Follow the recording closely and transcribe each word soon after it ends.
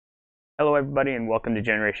Hello everybody and welcome to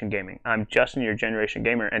Generation Gaming. I'm Justin, your Generation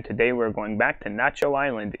Gamer, and today we're going back to Nochyo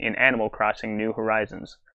Island in Animal Crossing New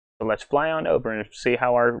Horizons. So let's fly on over and see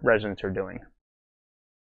how our residents are doing.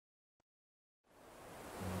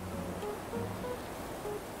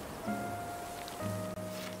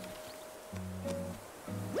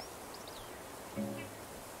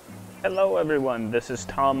 Hello everyone, this is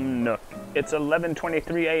Tom Nook. It's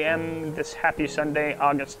 11:23 a.m. this happy Sunday,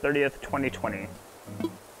 August 30th, 2020.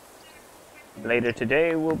 Later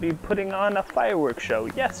today, we'll be putting on a fireworks show.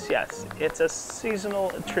 Yes, it's a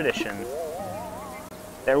seasonal tradition.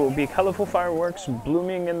 There will be colorful fireworks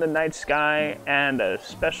blooming in the night sky and a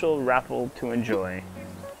special raffle to enjoy.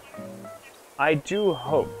 I do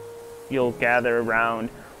hope you'll gather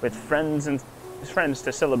around with friends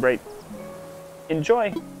to celebrate.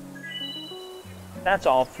 Enjoy! That's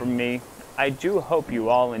all from me. I do hope you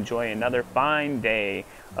all enjoy another fine day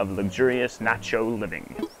of luxurious Nochyo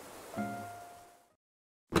living.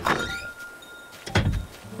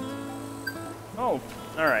 Oh,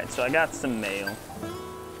 alright, so I got some mail.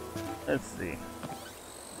 Let's see.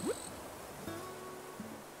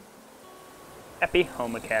 Happy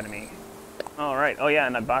Home Academy. Alright, oh yeah,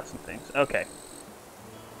 and I bought some things. Okay.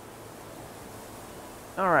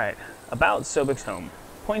 Alright, about Sobek's home.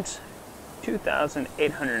 Points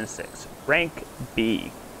 2,806. Rank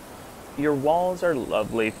B. Your walls are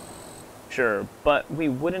lovely, sure, but we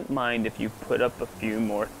wouldn't mind if you put up a few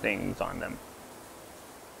more things on them.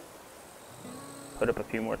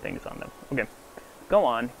 Okay. Go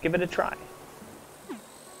on, give it a try.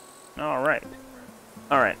 Alright.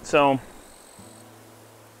 Alright, so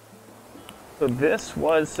this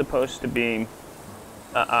was supposed to be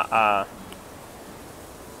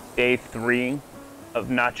day 3 of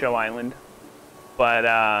Nochyo Island, but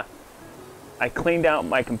I cleaned out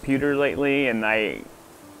my computer lately and I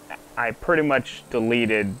pretty much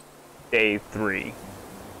deleted day 3.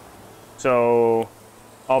 So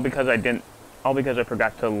all because I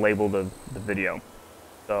forgot to label the video.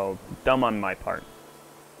 So, dumb on my part.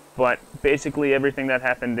 But basically everything that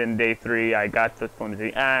happened in day 3, I got the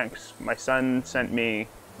flimsy axe, my son sent me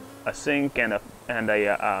a sink and a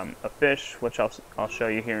fish, which I'll show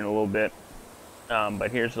you here in a little bit.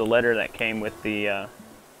 But here's the letter that came with the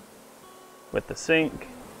sink.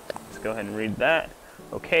 Let's go ahead and read that.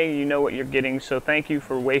 Okay, you know what you're getting, so thank you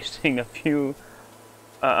for wasting a few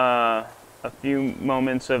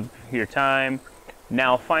moments of your time.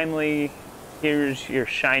 Now finally, here's your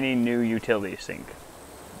shiny new utility sink.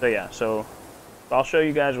 So yeah, so I'll show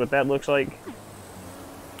you guys what that looks like.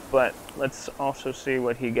 But let's also see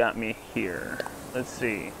what he got me here. Let's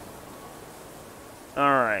see.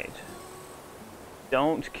 Alright.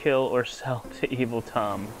 Don't kill or sell to Evil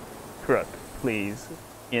Tom Crook, please.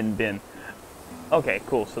 In bin. Okay,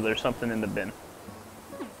 cool, so there's something in the bin.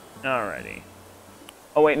 Alrighty.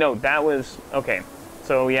 Oh wait, no, that was... Okay,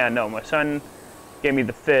 so yeah, no, my son gave me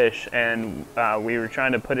the fish, and we were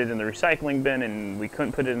trying to put it in the recycling bin, and we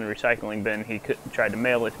couldn't put it in the recycling bin. He tried to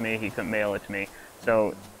mail it to me, he couldn't mail it to me.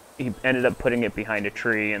 So he ended up putting it behind a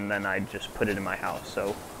tree, and then I just put it in my house.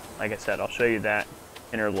 So, like I said, I'll show you that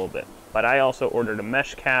in a little bit. But I also ordered a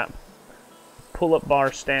mesh cap, pull-up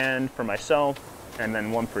bar stand for myself, and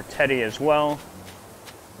then one for Teddy as well.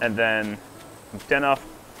 And then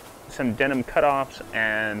some denim cutoffs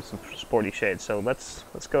and some sporty shades. So let's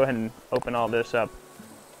go ahead and open all this up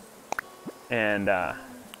and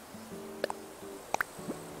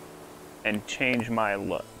change my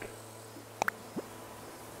look.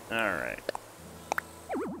 Alright.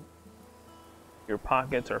 Your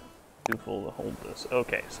pockets are too full to hold this.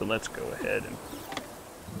 Okay, so let's go ahead and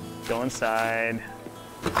go inside.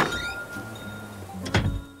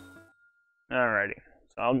 Alrighty.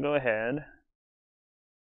 So I'll go ahead.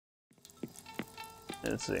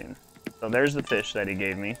 Let's see. So there's the fish that he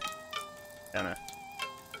gave me. Kinda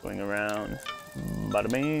swing around. Bada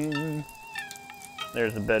bing.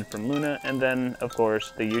 There's the bed from Luna. And then, of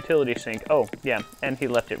course, the utility sink. Oh, yeah. And he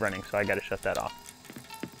left it running, so I gotta shut that off.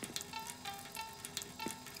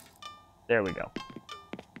 There we go.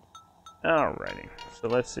 Alrighty. So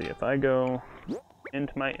let's see. If I go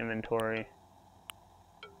into my inventory.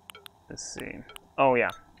 Let's see. Oh, yeah.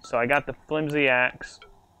 So I got the flimsy axe.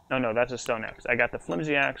 No, that's a stone axe. I got the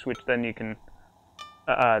flimsy axe, which then you can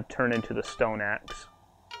turn into the stone axe.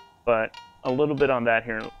 But a little bit on that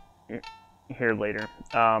here later,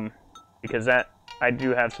 because I do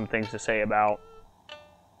have some things to say about.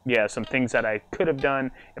 Yeah, some things that I could have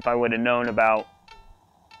done if I would have known about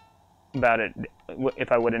it.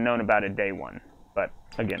 If I would have known about it day 1. But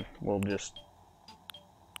again, we'll just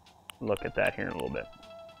look at that here in a little bit.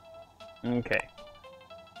 Okay.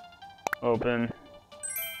 Open.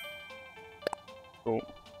 Cool.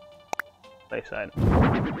 Place item.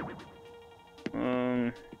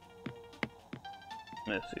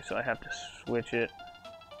 Let's see, so I have to switch it.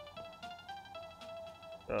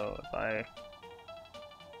 So if I...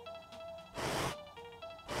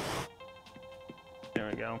 There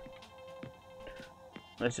we go.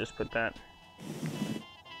 Let's just put that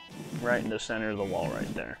right in the center of the wall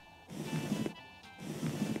right there.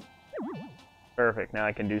 Perfect. Now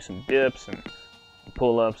I can do some dips and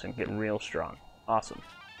pull-ups and get real strong. Awesome.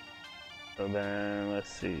 So then, let's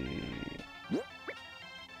see.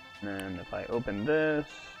 And then if I open this,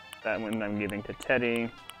 that one I'm giving to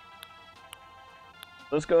Teddy.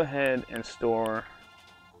 Let's go ahead and store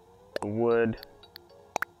the wood,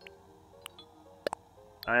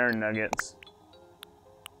 iron nuggets.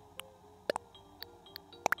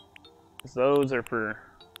 Those are for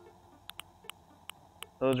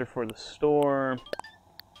the store.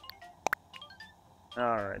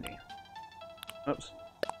 Alrighty. Oops.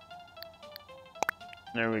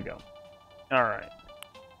 There we go. Alright.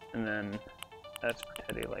 And then that's for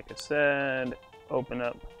Teddy, like I said. Open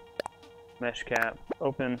up. Mesh cap.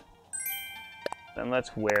 Open. Then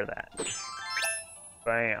let's wear that.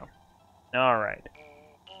 Bam. Alright.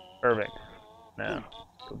 Perfect. Now,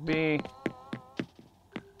 go B.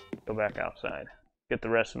 Go back outside. Get the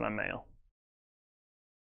rest of my mail.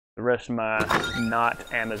 The rest of my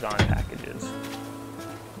not Amazon packages.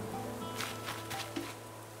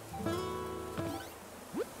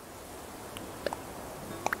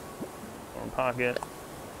 Store in pocket.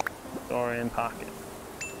 Store in pocket.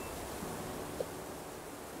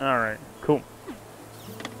 Alright, cool.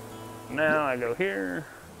 Now I go here.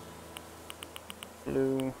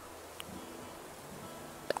 Blue.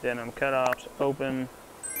 Denim cutoffs. Open.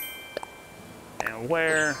 And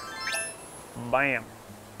wear. Bam.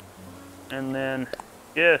 And then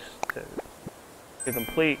just to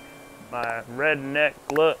complete my redneck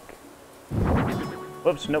look.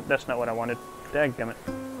 Whoops, nope, that's not what I wanted. Dadgummit.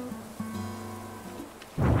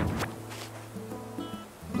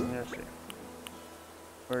 Let's see.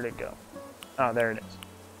 Where'd it go? Oh, there it is.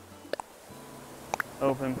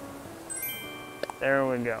 Open. There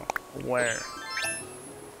we go. Wear.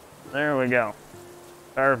 There we go.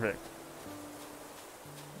 Perfect.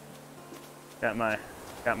 Got my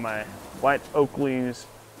white Oakleys,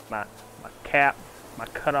 my cap, my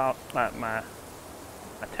cutoff, my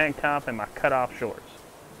tank top, and my cutoff shorts.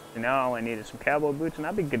 And now all I need is some cowboy boots, and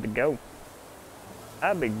I'll be good to go.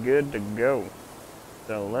 I'll be good to go.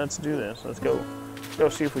 So let's do this. Let's go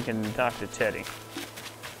see if we can talk to Teddy.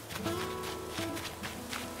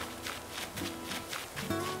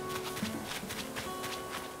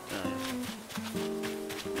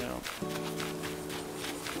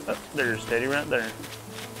 Oh, there's Teddy right there.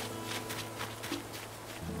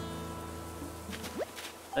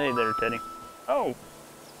 Hey there, Teddy. Oh,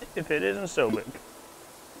 if it isn't Sobek.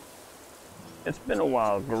 It's been a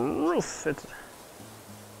while. Groof.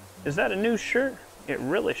 Is that a new shirt? It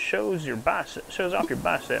really shows your biceps. Shows off your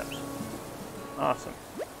biceps. Awesome.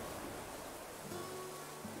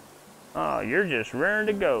 Oh, you're just raring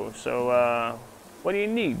to go. So, what do you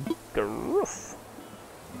need? Groof.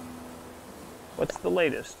 What's the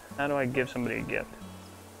latest? How do I give somebody a gift?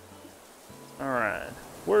 Alright.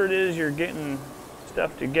 Word is you're getting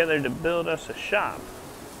stuff together to build us a shop.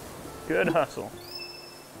 Good hustle.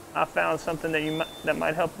 I found something that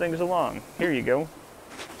might help things along. Here you go.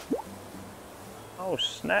 Oh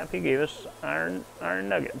snap, he gave us iron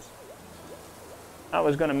nuggets. I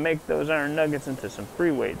was gonna make those iron nuggets into some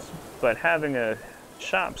free weights, but having a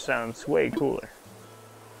shop sounds way cooler.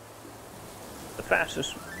 The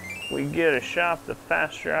fastest we get a shop, the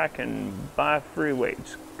faster I can buy free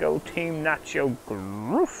weights. Go Team Nochyo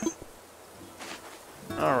Groof.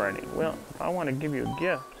 Alrighty, well, if I want to give you a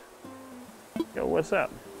gift, yo, what's up?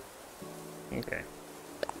 Okay.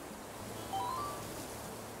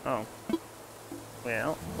 Oh.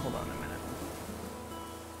 Well, hold on a minute.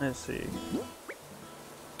 Let's see.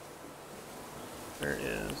 There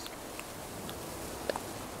is.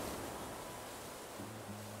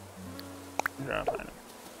 Drop item.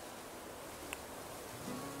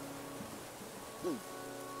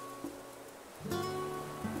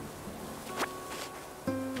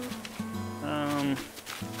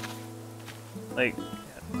 Like,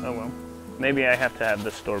 oh well. Maybe I have to have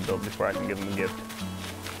this store built before I can give him a gift.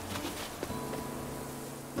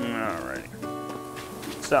 Alrighty.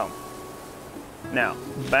 So, now,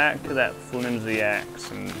 back to that flimsy axe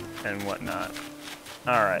and whatnot.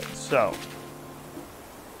 Alright, so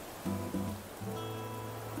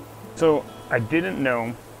I didn't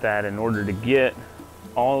know that in order to get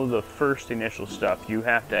all of the first initial stuff, you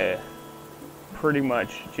have to pretty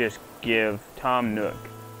much just give Tom Nook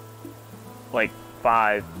like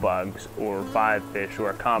 5 bugs or 5 fish or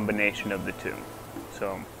a combination of the two.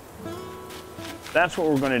 So that's what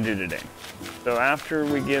we're going to do today. So after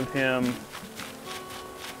we give him...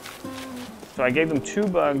 So I gave him 2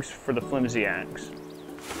 bugs for the flimsy axe.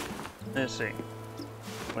 Let's see.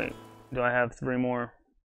 Wait, do I have 3 more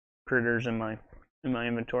critters in my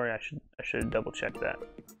inventory? I should double check that.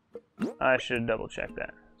 I should double check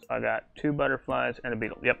that. So I got 2 butterflies and a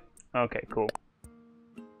beetle. Yep. Okay, cool.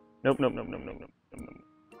 Nope.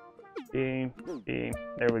 B.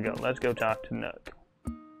 There we go. Let's go talk to Nook.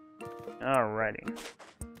 Alrighty.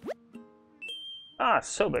 Ah,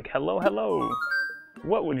 Sobek. Hello.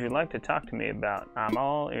 What would you like to talk to me about? I'm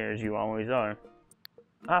all ears, you always are.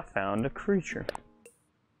 I found a creature.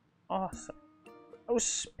 Awesome. Oh,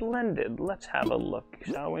 splendid. Let's have a look,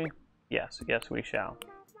 shall we? Yes, we shall.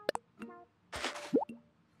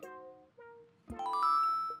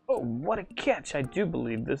 Oh, what a catch! I do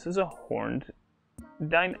believe this is a horned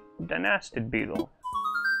dynastid beetle.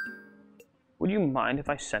 Would you mind if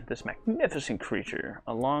I sent this magnificent creature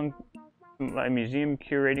along my museum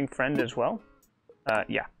curating friend as well?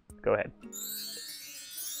 Yeah, go ahead.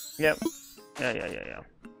 Yep. Yeah.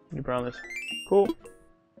 You promise? Cool.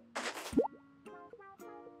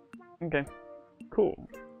 Okay. Cool.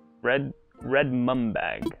 Red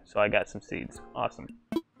mumbag. So I got some seeds. Awesome.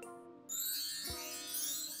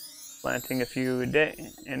 Planting in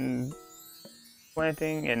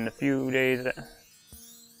a few days,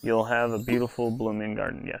 you'll have a beautiful blooming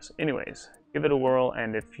garden. Yes. Anyways, give it a whirl,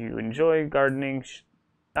 and if you enjoy gardening,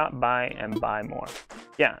 stop by and buy more.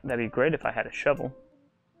 Yeah, that'd be great if I had a shovel.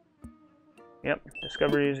 Yep.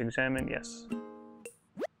 Discoveries, examine, yes.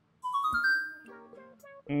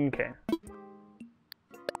 Okay.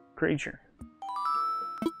 Creature.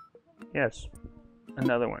 Yes.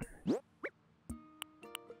 Another one.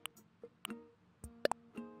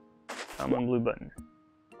 Common blue button.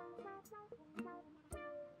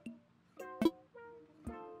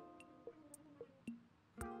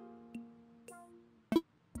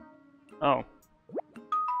 Oh.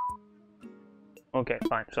 Okay,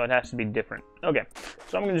 fine. So it has to be different. Okay.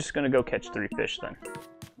 So I'm just gonna go catch 3 fish then.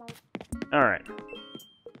 Alright.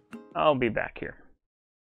 I'll be back here.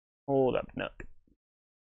 Hold up, Nook.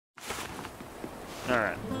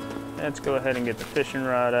 Alright. Let's go ahead and get the fishing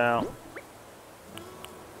rod out.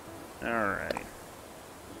 Alright.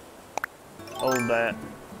 Hold that.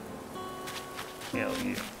 Hell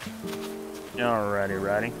yeah.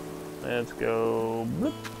 Alrighty. Let's go.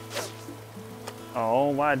 Bloop. Oh,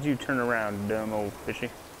 why'd you turn around, dumb old fishy?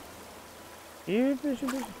 You fishy.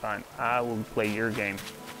 Fine. I will play your game.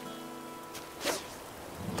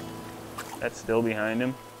 That's still behind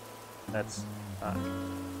him. That's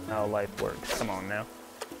how life works. Come on now.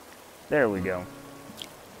 There we go.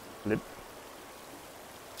 Blip.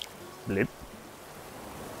 Blip.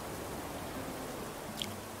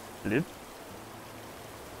 Blip.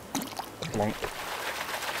 Plunk.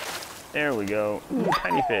 There we go. Ooh,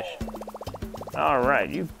 tiny fish. Alright,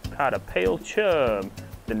 you caught a pale chub.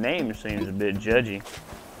 The name seems a bit judgy.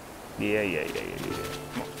 Yeah.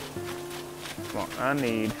 Come on.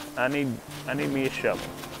 I need me a shovel.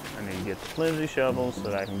 I need to get the flimsy shovel so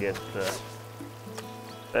that I can get the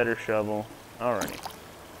better shovel. Alrighty.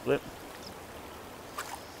 Flip.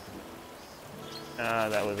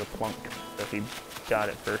 That was a plunk. So he got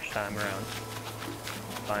it first time around.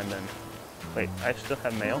 Fine then. Wait, I still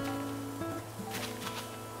have mail?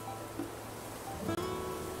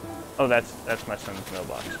 Oh, that's my son's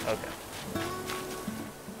mailbox. Okay.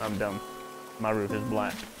 I'm dumb. My roof is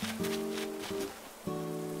black.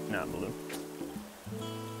 Not blue.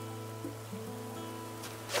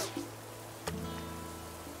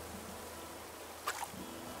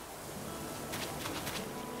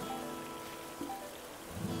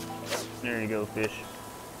 There you go, fish.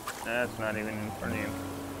 That's not even in front of you.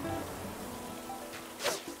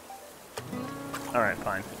 Alright,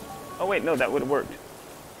 fine. Oh wait, no, that would have worked.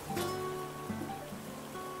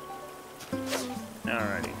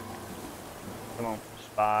 Alrighty. Come on,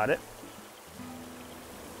 spot it.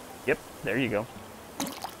 Yep, there you go.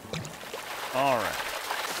 Alright.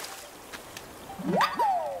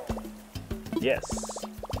 Yes.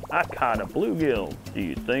 I caught a bluegill. Do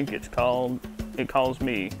you think it calls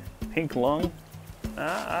me pink lung?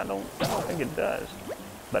 I don't think it does.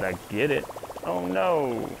 But I get it. Oh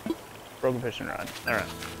no. Broken fishing rod. Alright.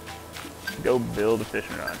 Go build a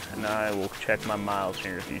fishing rod. And I will check my miles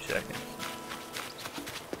here in a few seconds.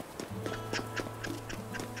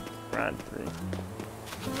 Right through.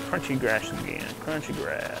 Crunchy grass again. Crunchy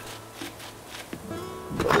grass.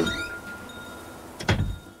 Boom.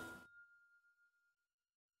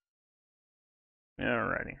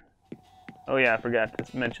 Alrighty. Oh yeah, I forgot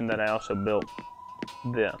to mention that I also built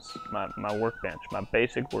this, my workbench, my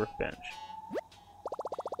basic workbench.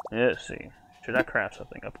 Let's see. Should I craft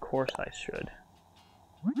something? Of course I should.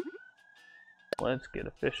 Let's get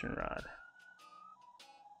a fishing rod.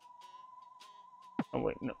 Oh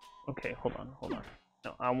wait, no. Okay, hold on.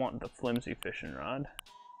 No, I want the flimsy fishing rod.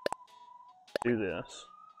 Do this.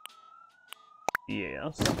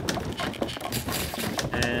 Yes.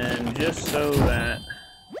 And just so that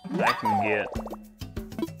I can get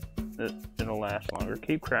it, it'll last longer.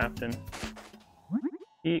 Keep crafting.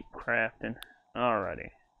 Keep crafting. Alrighty.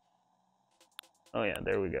 Oh yeah,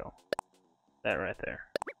 there we go. That right there.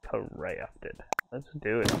 Crafted. Let's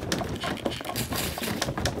do it.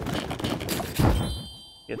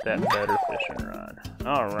 Get that better fishing rod.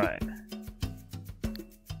 Alright.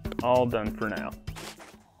 All done for now.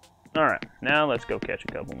 Alright, now let's go catch a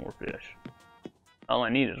couple more fish. All I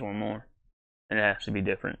need is one more. And it has to be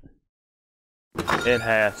different. It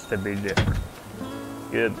has to be different.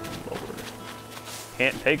 Good lord.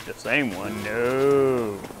 Can't take the same one,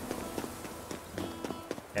 no.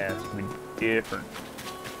 Has to be different.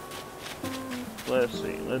 Let's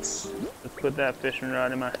see, let's put that fishing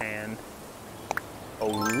rod in my hand.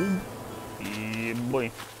 Oh, yeah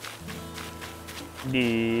boy.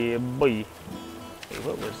 Yeah boy. Hey,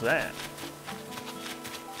 what was that?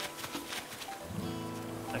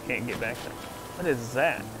 I can't get back there. What is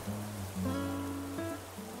that?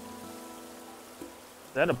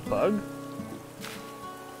 Is that a bug?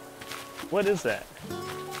 What is that?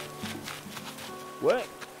 What?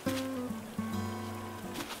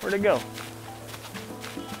 Where'd it go?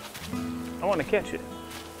 I want to catch it.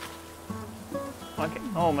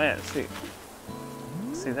 Oh man, see,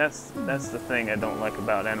 that's the thing I don't like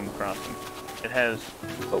about Animal Crossing. It has.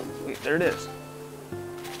 Oh, wait, there it is.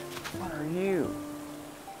 What are you?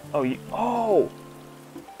 Oh, you. Oh,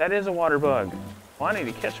 that is a water bug. Well, I need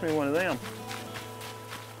to catch me one of them.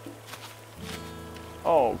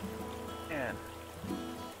 Oh, man.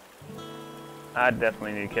 I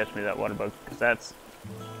definitely need to catch me that water bug because that's.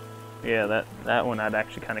 Yeah, that one I'd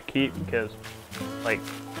actually kind of keep because, like,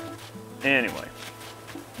 anyway,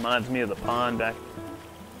 reminds me of the pond back.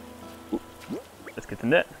 Ooh, let's get the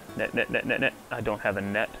net. Net. I don't have a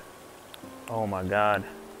net. Oh my god.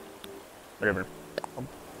 Whatever.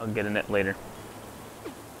 I'll get a net later.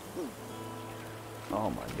 Oh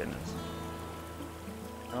my goodness.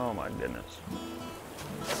 Oh my goodness.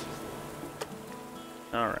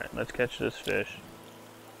 Alright, let's catch this fish.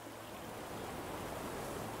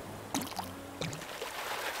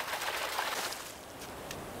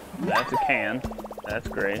 That's a can. That's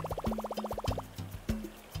great.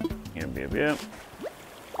 Yep.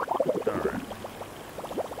 Alright.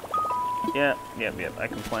 Yep. I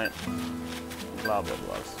can plant blah blah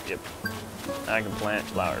blahs. Yep. I can plant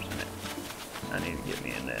flowers in it. I need to get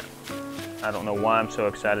me in that. I don't know why I'm so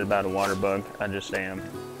excited about a water bug. I just am.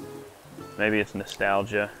 Maybe it's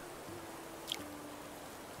nostalgia.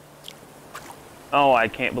 Oh, I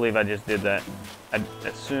can't believe I just did that.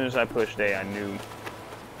 As soon as I pushed A, I knew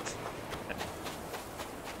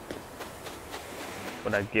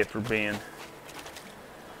what I'd get for being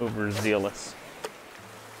overzealous.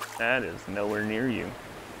 That is nowhere near you.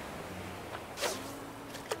 Is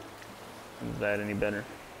that any better?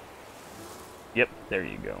 Yep, there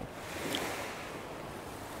you go.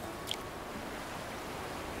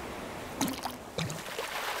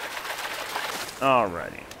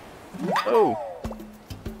 Alrighty. Oh!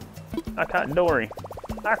 I caught Dory.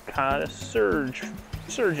 I caught a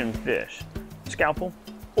surgeon fish. Scalpel,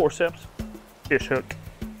 forceps, fish hook.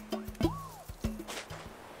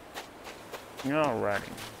 Alrighty.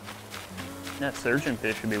 That surgeon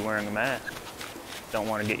fish should be wearing a mask. Don't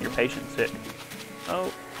want to get your patient sick.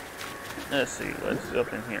 Oh, let's see. What's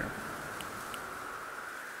up in here?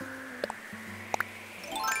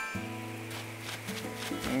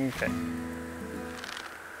 Okay.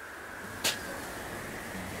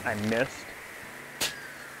 I missed.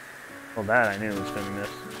 Well, that I knew was going to miss.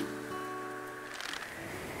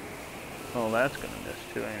 Oh, that's going to miss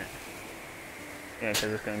too, ain't it? Yeah,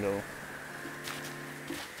 because it's going to go...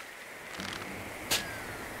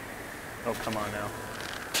 Oh, come on now.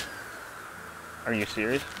 Are you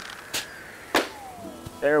serious?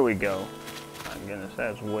 There we go. My goodness,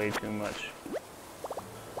 that's way too much.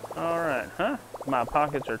 Alright, huh? My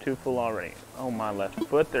pockets are too full already. Oh, my left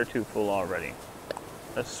foot, they're too full already.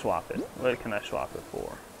 Let's swap it. What can I swap it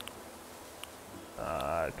for?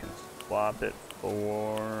 I can swap it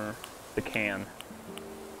for the can.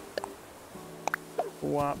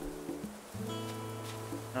 Swap.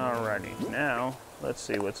 Alrighty, now let's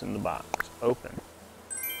see what's in the box. Open.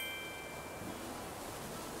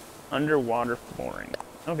 Underwater flooring.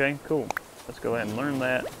 Okay, cool. Let's go ahead and learn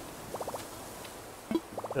that.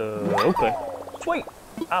 Okay. Sweet!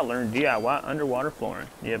 I learned DIY underwater flooring.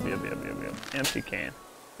 Yep. Empty can.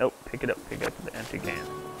 Nope, pick it up the empty can.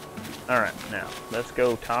 Alright, now, let's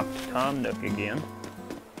go talk to Tom Nook again.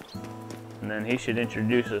 And then he should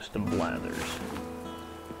introduce us to blathers.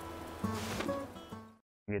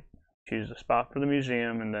 Choose a spot for the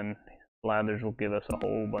museum, and then blathers will give us a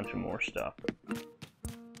whole bunch of more stuff.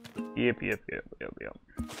 Yep.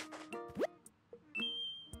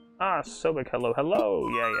 Ah, Sobek, hello.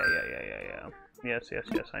 Yeah. Yes,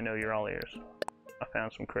 I know you're all ears. I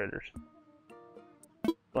found some critters.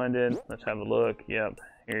 Splendid, let's have a look. Yep,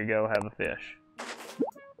 here you go, have a fish.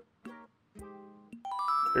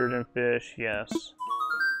 Sturgeon fish, yes.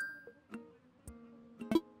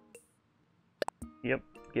 Yep,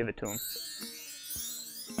 give it to him.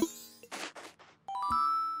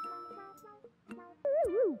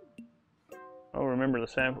 Oh, remember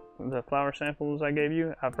the flower samples I gave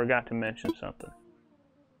you? I forgot to mention something.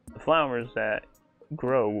 The flowers that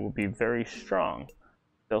grow will be very strong.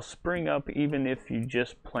 They'll spring up even if you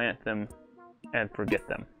just plant them and forget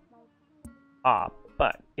them. Ah,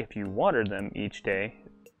 but if you water them each day,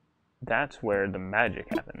 that's where the magic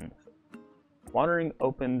happens. Watering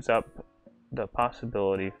opens up the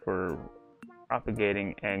possibility for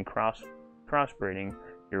propagating and crossbreeding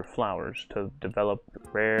your flowers to develop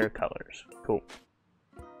rare colors. Cool.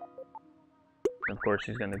 Of course,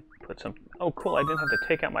 he's gonna put some. Oh, cool! I didn't have to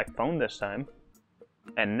take out my phone this time.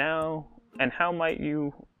 And how might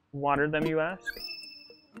you water them, you ask?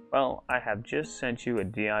 Well, I have just sent you a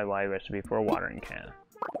DIY recipe for a watering can.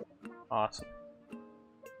 Awesome.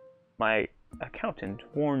 My accountant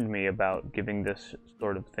warned me about giving this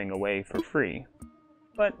sort of thing away for free,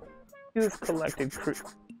 but you've collected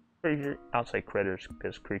I'll say critters,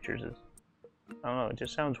 because creatures is, I don't know, it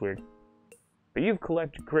just sounds weird. But you've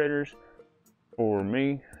collected critters for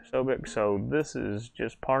me, Sobek, so this is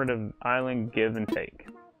just part of island give and take.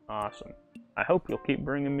 Awesome. I hope you'll keep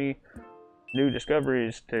bringing me new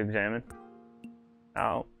discoveries to examine.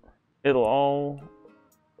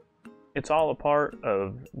 It's all a part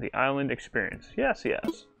of the island experience. Yes. I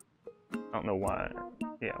don't know why.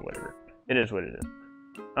 Yeah, whatever. It is what it is.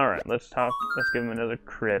 Alright, let's give him another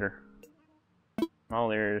critter.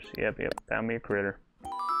 All ears. Yep. Found me a critter.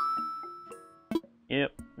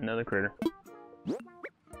 Yep, another critter.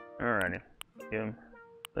 Alrighty.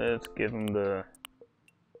 Let's give him the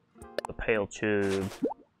pale chub.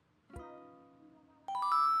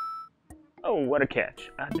 Oh, what a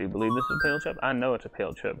catch. I do believe this is a pale chub. I know it's a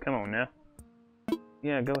pale chub. Come on now.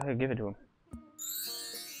 Yeah, go ahead, give it to him.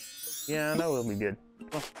 Yeah, I know it'll be good.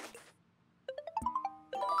 Come on.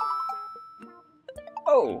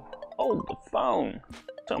 Oh, hold the phone.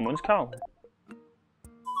 Someone's calling.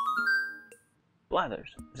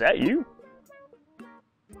 Blathers, is that you?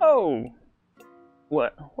 Oh,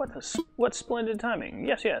 what splendid timing.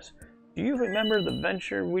 Yes. Do you remember the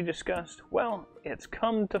venture we discussed? Well, it's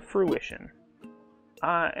come to fruition.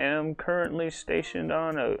 I am currently stationed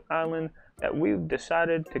on an island that we've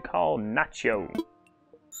decided to call Nochyo.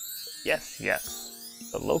 Yes.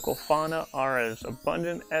 The local fauna are as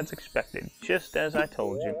abundant as expected, just as I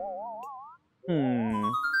told you.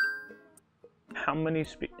 How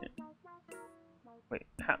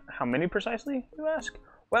many precisely, you ask?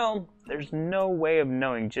 Well, there's no way of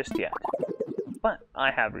knowing just yet. But I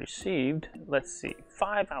have received, let's see,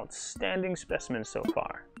 5 outstanding specimens so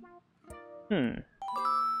far.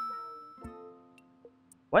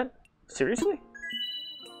 What? Seriously?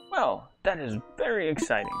 Well, that is very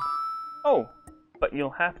exciting. Oh, but you'll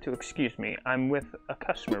have to excuse me. I'm with a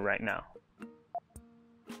customer right now.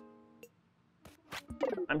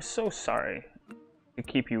 I'm so sorry to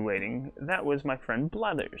keep you waiting. That was my friend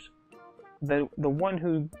Blathers, the one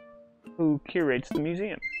who curates the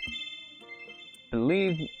museum.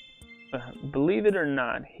 Believe it or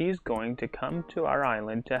not, he's going to come to our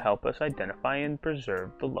island to help us identify and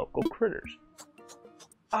preserve the local critters.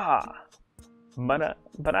 Ah,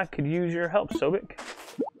 but I could use your help, Sobek.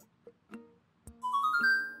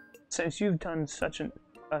 Since you've done so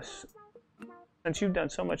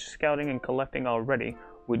much scouting and collecting already,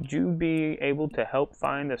 would you be able to help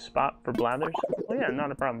find a spot for blathers? Oh yeah,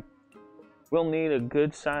 not a problem. We'll need a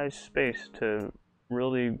good-sized space to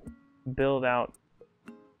really build out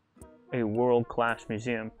a world-class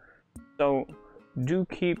museum, so do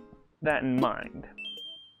keep that in mind.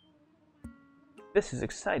 This is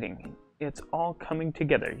exciting. It's all coming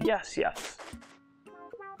together. Yes.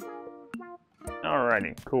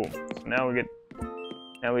 Alrighty, cool. So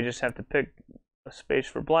now we just have to pick a space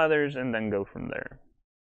for blathers and then go from there.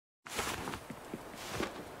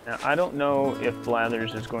 Now, I don't know if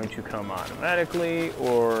blathers is going to come automatically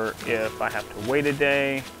or if I have to wait a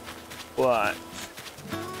day, but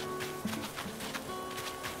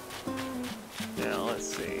now let's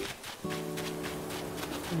see.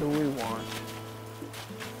 What do we want?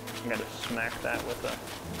 I gotta smack that with a...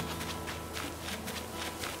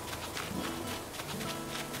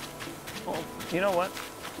 Oh, you know what?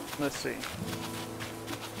 Let's see.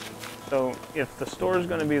 So, if the store is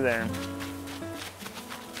gonna be there,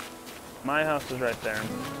 my house is right there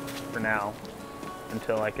for now,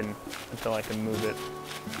 until I can move it.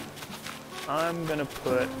 I'm gonna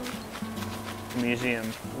put the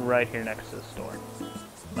museum right here next to the store.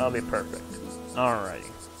 That'll be perfect. Alrighty.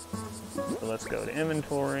 So let's go to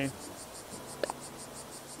inventory.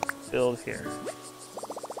 Build here.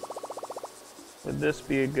 Would this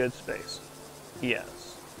be a good space?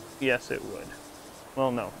 Yes. Yes, it would.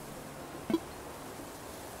 Well, no.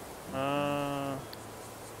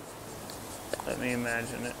 Let me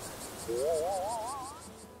imagine it.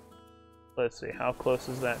 Let's see, how close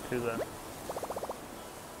is that to the...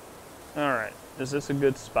 Alright, is this a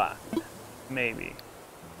good spot? Maybe.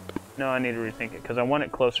 No, I need to rethink it, because I want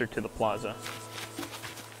it closer to the plaza.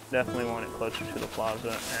 Definitely want it closer to the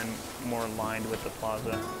plaza, and more aligned with the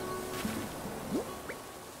plaza.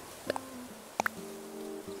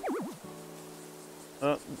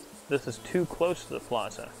 Oh, this is too close to the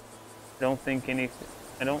plaza. I don't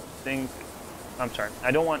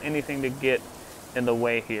want anything to get in the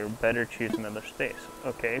way here. Better choose another space.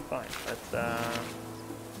 Okay, fine. Let's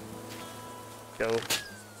go.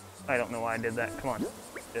 I don't know why I did that. Come on.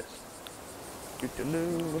 Just.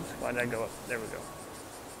 Oops, why did I go up? There we go.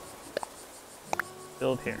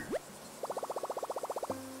 Build here.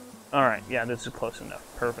 Alright, yeah, this is close enough.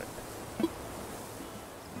 Perfect.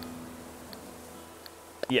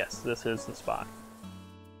 Yes, this is the spot.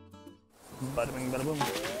 Bada bing, bada boom.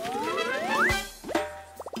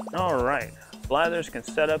 Alright, Blathers can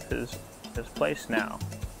set up his place now.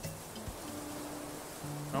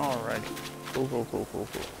 Alrighty. Cool.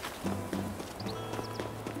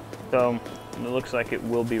 So, it looks like it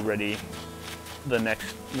will be ready the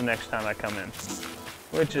next time I come in.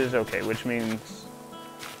 Which is okay, which means...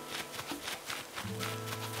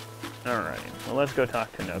 Alright, well let's go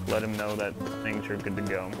talk to Nook, let him know that things are good to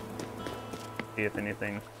go. See if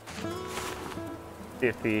anything... See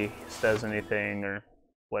if he says anything or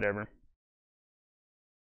whatever.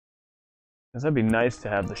 Because that'd be nice to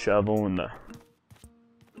have the shovel and the...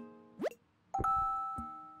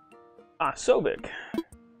 Sobek!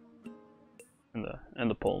 And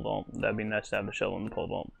the pole vault. That'd be nice to have the shovel and the pole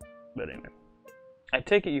vault. But anyway. I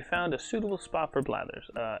take it you found a suitable spot for Blathers.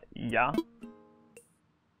 Yeah?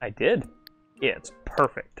 I did. Yeah, it's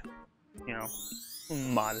perfect. You know,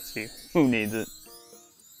 modesty. Who needs it?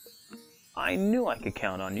 I knew I could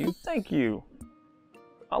count on you. Thank you.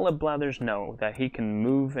 I'll let Blathers know that he can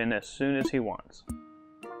move in as soon as he wants.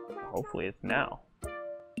 Hopefully it's now.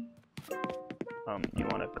 You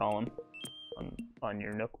want to call him on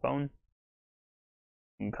your Nook phone?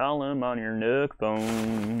 You can call him on your Nook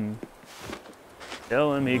phone.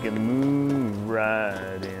 Tell him he can move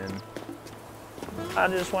right in. I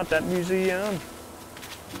just want that museum.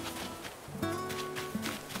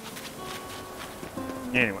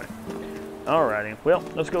 Anyway, alrighty. Well,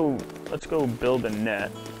 let's go build a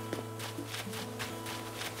net,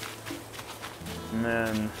 and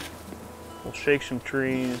then we'll shake some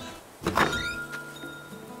trees.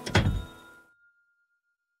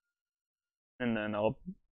 And then I'll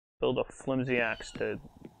build a flimsy axe to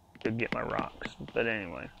get my rocks. But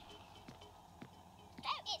anyway.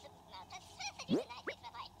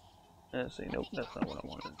 Let's see, nope, that's not what I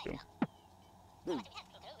wanted to do.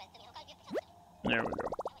 There we go.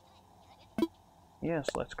 Yes,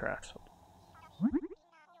 let's craft something.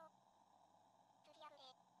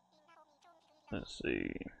 Let's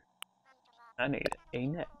see. I need a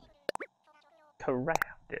net.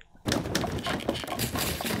 Craft it.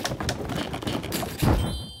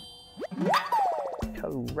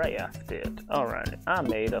 Craft it. Alright, I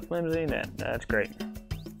made a flimsy net. That's great.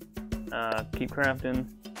 Keep crafting.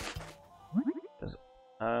 Because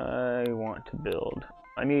I want to build.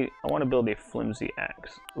 I want to build a flimsy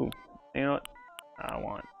axe. Ooh, you know what? I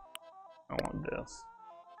want this.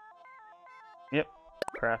 Yep,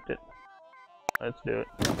 craft it. Let's do it.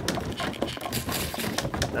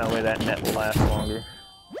 That way that net will last longer.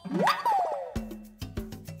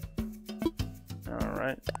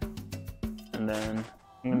 Alright. And then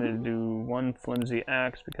I'm going to do one flimsy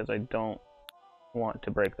axe because I don't want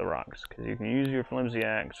to break the rocks. Because you can use your flimsy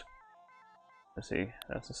axe. Let's see,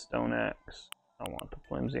 that's a stone axe. I want the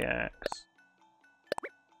flimsy axe.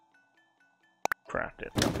 craft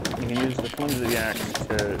it. You can use the flimsy axe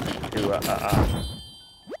to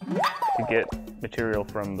get material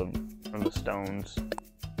from the stones.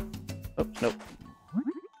 Oops, nope.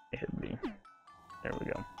 It hit B. There we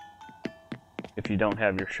go. If you don't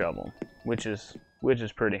have your shovel, which is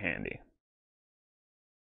pretty handy.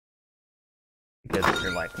 Because if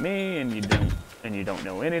you're like me and you don't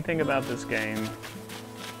know anything about this game,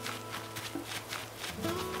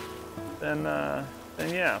 then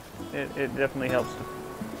yeah, it definitely helps to,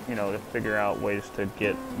 you know, to figure out ways to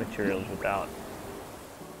get materials without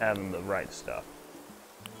having the right stuff.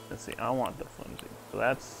 Let's see, I want the flimsy. So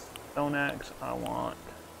that's stone axe, I want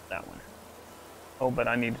that one. Oh, but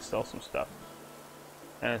I need to sell some stuff.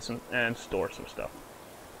 And store some stuff.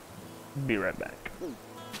 Be right back.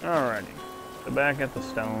 Alrighty. So back at the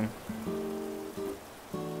stone.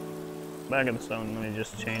 Back at the stone, let me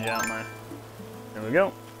just change out my... There we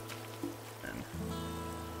go.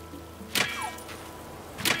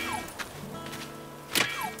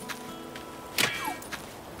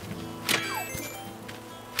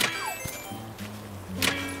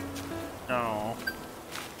 Oh.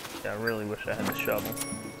 Yeah, I really wish I had the shovel.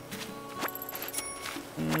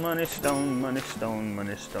 Money stone, money stone,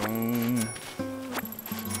 money stone.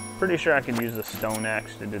 Pretty sure I could use a stone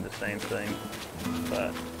axe to do the same thing,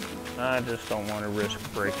 but I just don't want to risk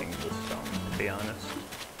breaking the stone, to be honest.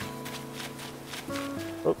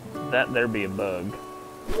 Oh, that there be a bug.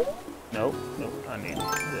 Nope, nope, I need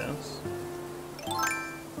this.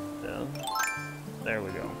 This. There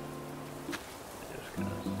we go. Just gonna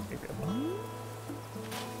pick up on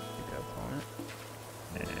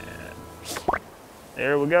it. And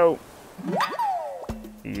there we go.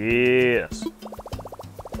 Yes.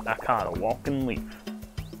 I caught a walking leaf.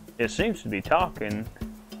 It seems to be talking.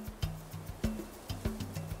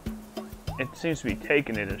 It seems to be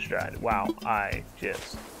taking it in stride. Wow, I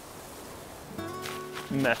just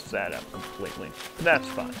messed that up completely. But that's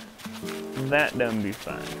fine. That done be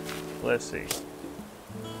fine. Let's see.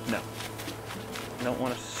 No. I don't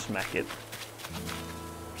want to smack it.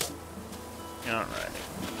 Alright.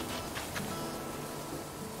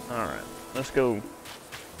 Alright. Let's go.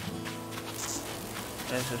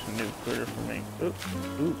 That's just a new critter for me. Oop,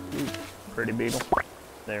 oop, oop. Pretty beetle.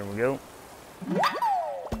 There we go.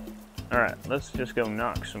 Alright, let's just go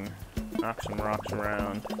knock some rocks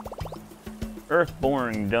around.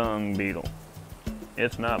 Earth-boring dung beetle.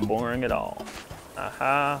 It's not boring at all. Ha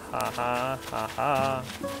ha ha ha ha ha.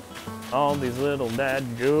 All these little dad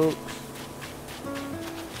jokes.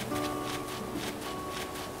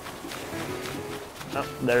 Oh,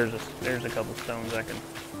 there's a couple stones I can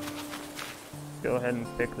go ahead and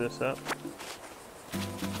pick this up.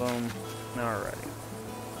 Boom. Alrighty.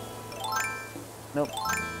 Nope.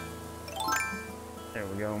 There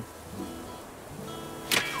we go.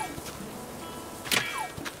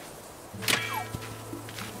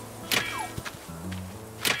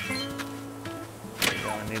 There we go.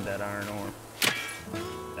 I need that iron ore.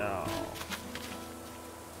 Oh.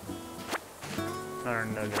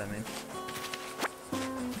 Iron nugget, I mean.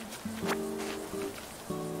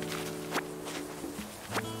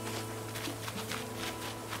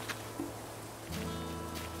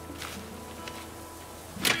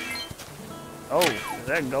 Oh, is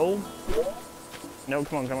that gold? No,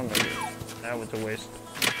 come on, come on, go get it. That was a waste.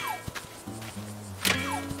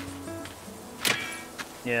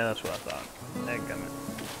 Yeah, that's what I thought. Dadgummit.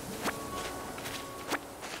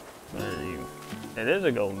 What are you? It is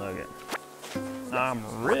a gold nugget. I'm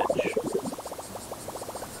rich.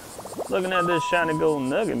 Looking at this shiny gold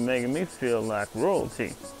nugget making me feel like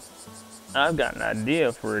royalty. I've got an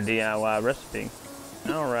idea for a DIY recipe.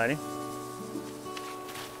 Alrighty.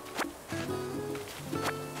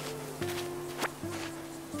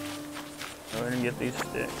 Get these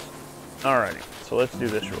sticks. Alrighty, so let's do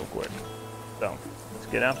this real quick. So, let's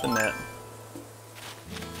get out the net.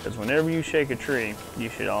 Because whenever you shake a tree, you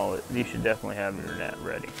should definitely have your net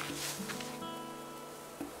ready.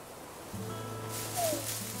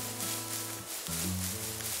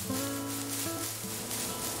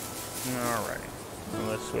 Alrighty, so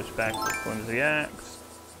let's switch back to the flimsy axe.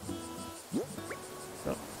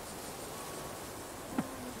 Oh.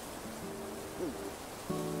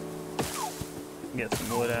 Get some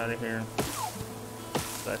wood out of here.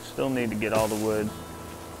 But I still need to get all the wood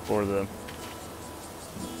for the...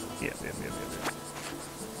 Yep.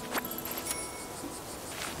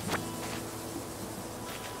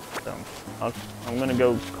 So, I'm gonna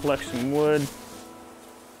go collect some wood,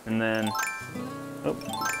 and then... Oh,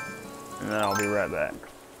 and then I'll be right back.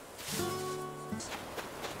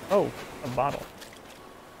 Oh, a bottle.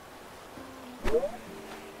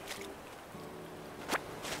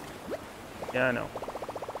 Yeah, I know.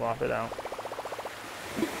 Swap it out.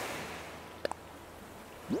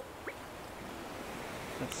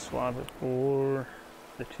 Let's swap it for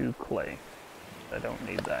the 2 clay. I don't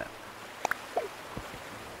need that.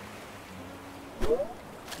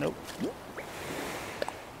 Nope.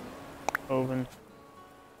 Oven.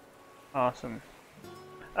 Awesome.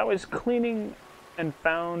 I was cleaning and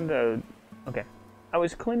found a... Okay. I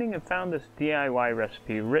was cleaning and found this DIY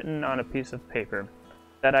recipe written on a piece of paper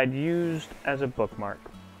that I'd used as a bookmark.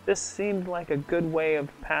 This seemed like a good way of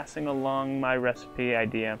passing along my recipe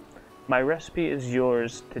idea. My recipe is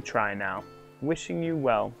yours to try now. Wishing you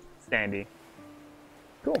well, Sandy.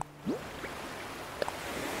 Cool.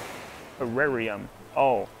 Terrarium.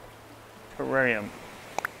 Oh. Terrarium.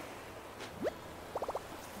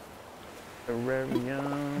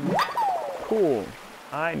 Terrarium. Cool.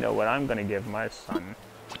 I know what I'm gonna give my son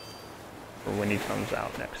for when he comes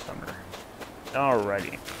out next summer.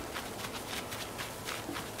 Alrighty.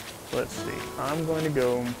 Let's see. I'm going to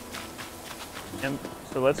go...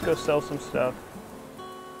 So let's go sell some stuff.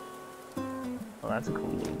 Well, that's a cool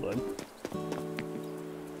little bug.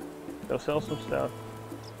 Go sell some stuff.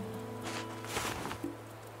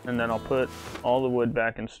 And then I'll put all the wood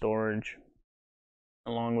back in storage,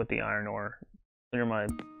 along with the iron ore. Clear my...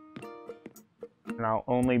 And I'll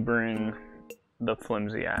only bring the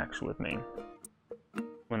flimsy axe with me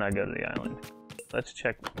when I go to the island. Let's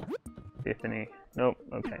check if any... Nope,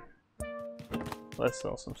 okay. Let's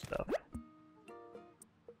sell some stuff.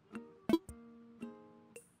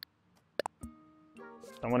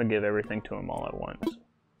 I want to give everything to him all at once.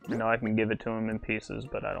 I know I can give it to him in pieces,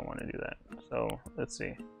 but I don't want to do that. So, let's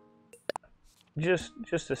see. Just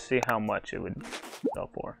to see how much it would sell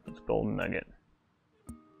for. It's golden nugget.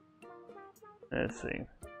 Let's see.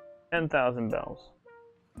 10,000 bells.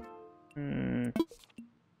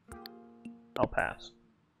 I'll pass.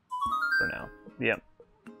 For now. Yep.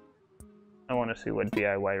 I want to see what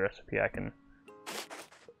DIY recipe I've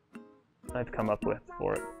come up with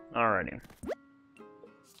for it. Alrighty.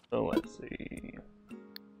 So let's see.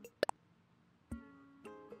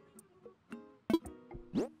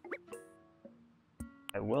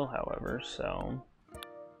 I will, however, sell...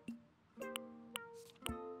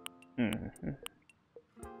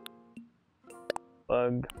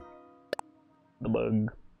 Bug. The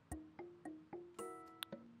bug.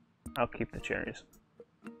 I'll keep the cherries.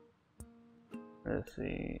 Let's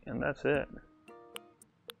see, and that's it.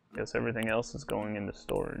 Guess everything else is going into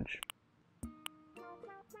storage.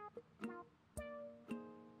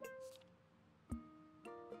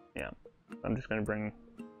 Yeah, I'm just gonna bring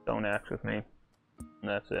stone axe with me, and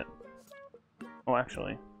that's it. Oh,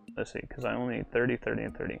 actually, let's see, because I only need 30, 30,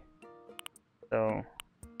 and 30. So,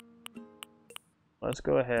 let's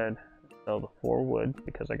go ahead and sell the 4 wood,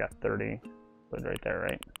 because I got 30 wood right there,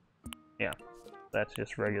 right? Yeah, that's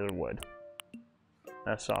just regular wood.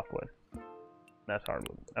 That's softwood. That's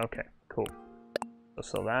hardwood. Okay, cool. So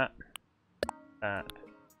sell that,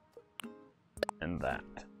 and that.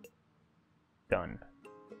 Done.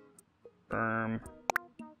 Firm.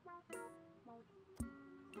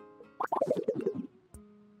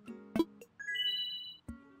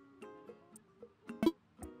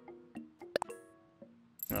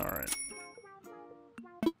 Alright.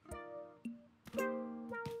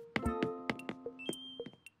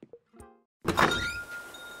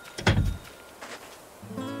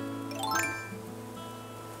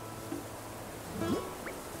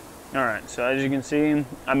 Alright, so as you can see,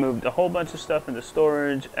 I moved a whole bunch of stuff into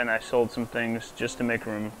storage, and I sold some things just to make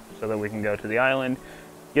room so that we can go to the island,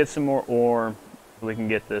 get some more ore, so we can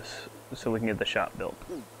get the shop built.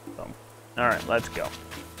 So, alright, let's go.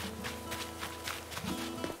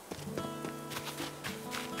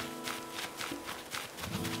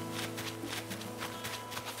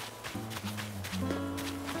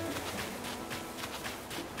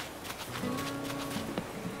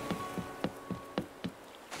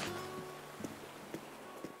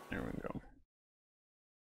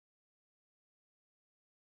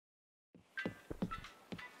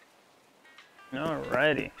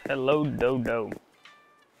 Alrighty, hello Dodo.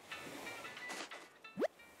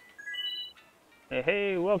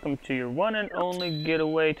 Hey, welcome to your one and only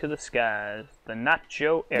getaway to the skies, the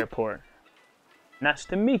Nochyo Airport. Nice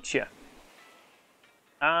to meet ya.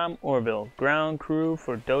 I'm Orville, ground crew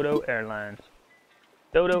for Dodo Airlines.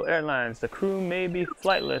 Dodo Airlines, the crew may be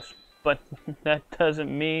flightless, but that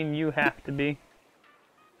doesn't mean you have to be.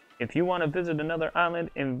 If you want to visit another island,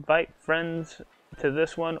 invite friends to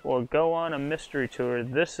this one, or go on a mystery tour,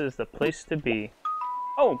 this is the place to be.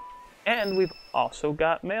 Oh, and we've also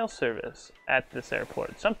got mail service at this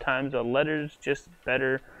airport. Sometimes a letter's just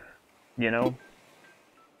better, you know,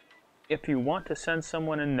 if you want to send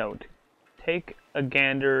someone a note, take a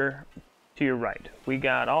gander to your right. We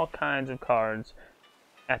got all kinds of cards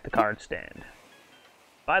at the card stand.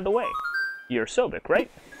 By the way, you're Sobek,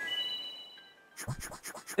 right?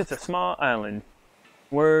 It's a small island.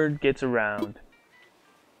 Word gets around.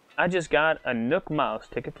 I just got a Nook Miles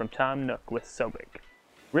ticket from Tom Nook with Sobek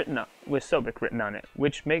written on it,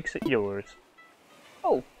 which makes it yours.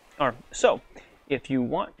 So, if you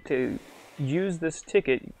want to use this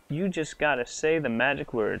ticket, you just gotta say the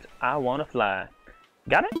magic words, I wanna fly.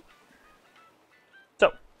 Got it?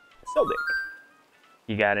 So, Sobek,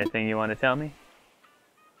 you got anything you want to tell me?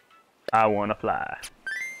 I wanna fly.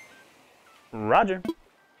 Roger.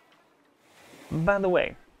 By the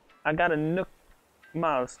way, I got a Nook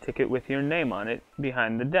Miles ticket with your name on it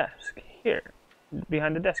behind the desk here.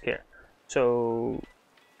 So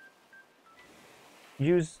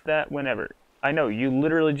use that whenever. I know, you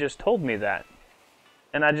literally just told me that.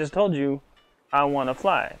 And I just told you I want to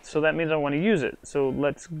fly. So that means I want to use it. So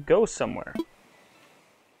let's go somewhere.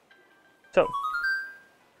 So,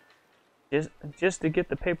 just to get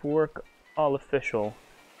the paperwork all official,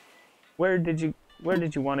 where did you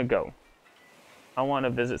want to go? I want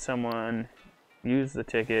to visit someone, use the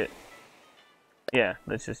ticket. Yeah,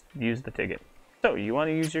 let's just use the ticket. So, you want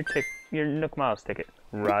to use your Nook Miles ticket.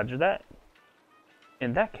 Roger that.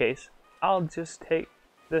 In that case, I'll just take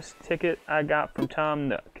this ticket I got from Tom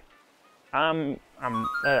Nook. I'm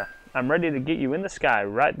ready to get you in the sky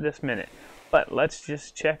right this minute. But let's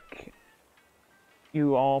just check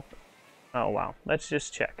you all. Oh wow, let's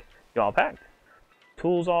just check. You all packed?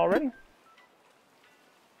 Tools all ready?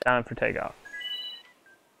 Time for takeoff.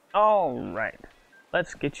 All right,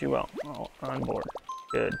 let's get you all on board.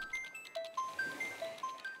 Good.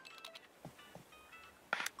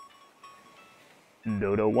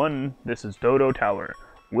 Dodo 1, this is Dodo Tower.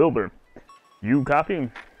 Wilbur, you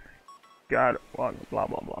copy? Got it. Blah, blah,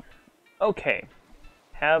 blah. Okay.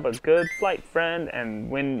 Have a good flight, friend,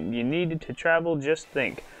 and when you needed to travel, just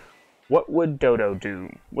think. What would Dodo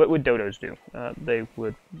do? What would Dodos do? They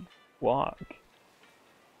would walk.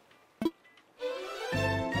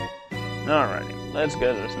 Alrighty, let's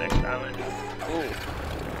go to this next island.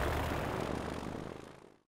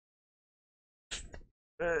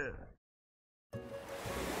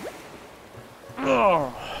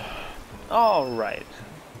 Oh, alright.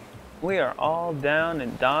 We are all down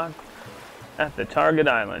and docked at the target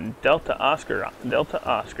island. Delta Oscar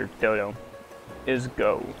Dodo is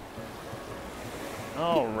go.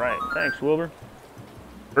 Alright, thanks Wilbur.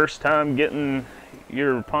 First time getting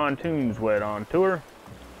your pontoons wet on tour.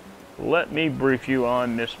 Let me brief you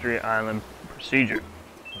on Mystery Island procedure.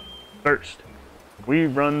 First, we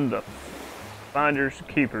run the Finders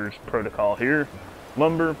Keepers protocol here.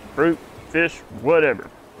 Lumber, fruit, fish, whatever.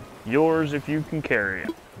 Yours if you can carry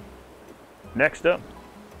it. Next up,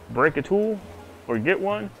 break a tool or get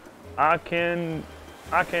one. I can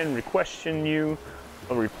requestion you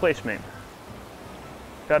a replacement.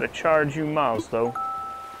 Gotta charge you miles though.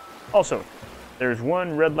 Also, there's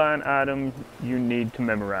one red line item you need to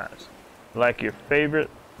memorize, like your favorite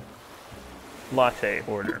latte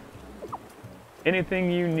order. Anything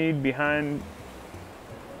you need behind,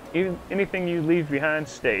 anything you leave behind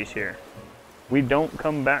stays here. We don't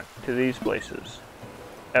come back to these places,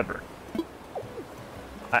 ever.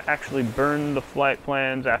 I actually burned the flight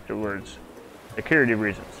plans afterwards. Security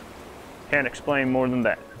reasons. Can't explain more than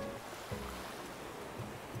that.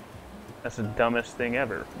 That's the dumbest thing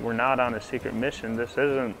ever. We're not on a secret mission. This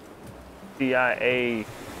isn't CIA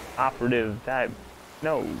operative type.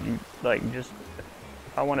 No, you, like, just,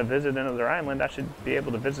 if I want to visit another island, I should be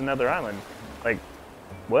able to visit another island. Like,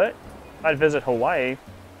 what? If I'd visit Hawaii,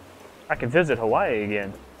 I could visit Hawaii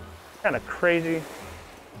again. Kind of crazy.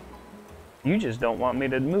 You just don't want me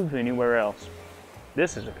to move anywhere else.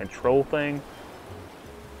 This is a control thing.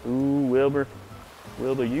 Ooh, Wilbur.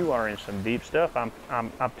 Wilbur, you are in some deep stuff. I'm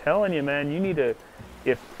telling you, man. You need to.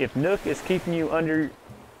 If Nook is keeping you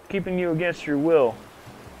against your will,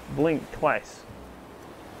 blink twice.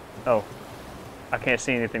 Oh, I can't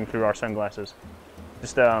see anything through our sunglasses.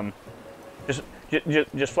 Just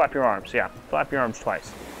flap your arms. Yeah, flap your arms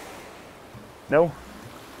twice. No.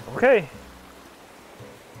 Okay.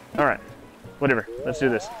 All right. Whatever. Let's do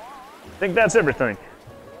this. I think that's everything.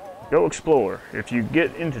 Go explore. If you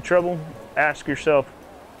get into trouble, ask yourself,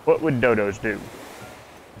 what would dodos do?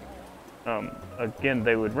 Again,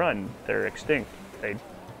 they would run. They're extinct. They'd,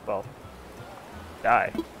 well,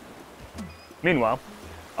 die. Meanwhile,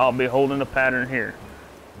 I'll be holding a pattern here.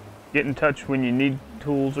 Get in touch when you need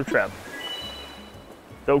tools or travel.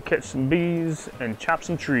 Go catch some bees and chop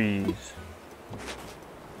some trees.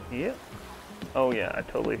 Yep. Oh yeah, I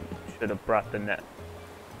totally Should have brought the net.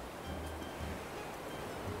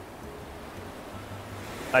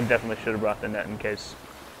 I definitely should have brought the net in case.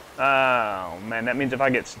 Oh man, that means if I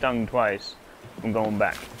get stung twice, I'm going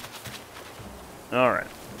back. Alright,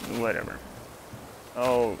 whatever.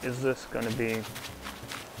 Oh, is this gonna be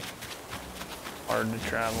hard to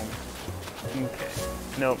travel? Okay.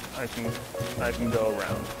 Nope, I can go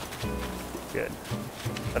around. Good.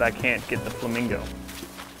 But I can't get the flamingo.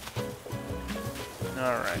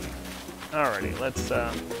 Alrighty. Alrighty, let's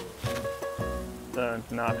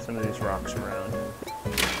knock some of these rocks around.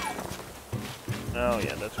 Oh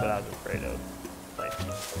yeah, that's what I was afraid of.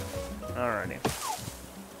 Alrighty.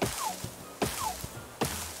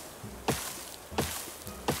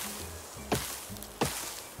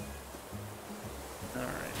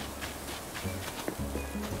 Alright.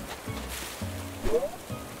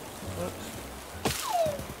 Whoops.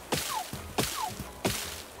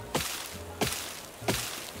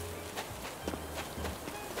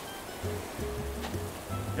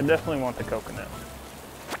 I definitely want the coconut.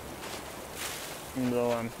 Even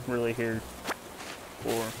though I'm really here for...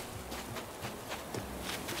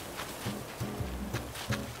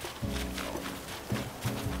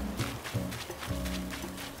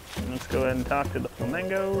 Let's go ahead and talk to the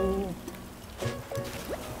flamingo.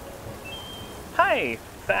 Hi!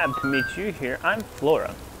 Fab to meet you here. I'm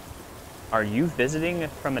Flora. Are you visiting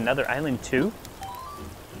from another island too?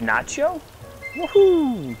 Nochyo?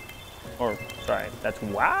 Woohoo! Or, sorry, that's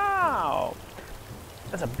wow!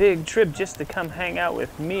 That's a big trip just to come hang out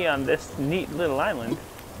with me on this neat little island.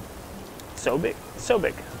 So big, so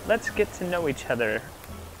big. Let's get to know each other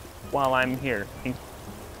while I'm here.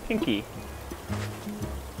 Pinky.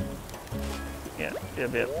 Yeah,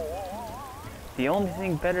 yep. The only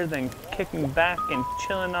thing better than kicking back and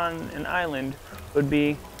chilling on an island would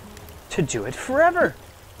be to do it forever.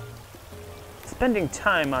 Spending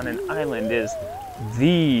time on an island is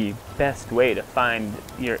the best way to find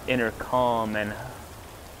your inner calm and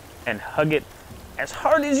hug it as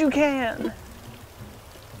hard as you can.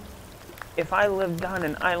 If I lived on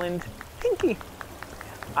an island, Pinky,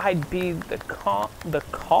 I'd be the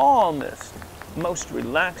calmest, most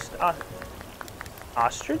relaxed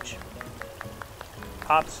ostrich?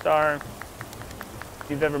 Pop star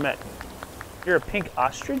you've ever met. You're a pink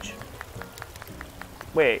ostrich?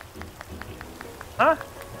 Wait. Huh?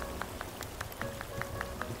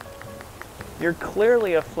 You're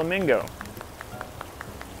clearly a flamingo.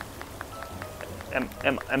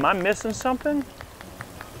 Am I missing something?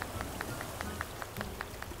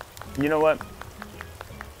 You know what?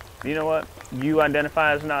 You know what? You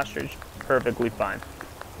identify as an ostrich. Perfectly fine.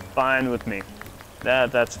 Fine with me.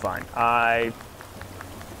 That's fine. I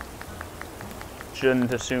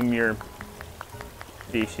shouldn't assume your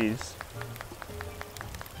species.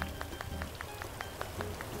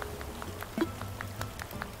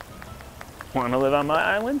 Want to live on my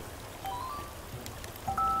island?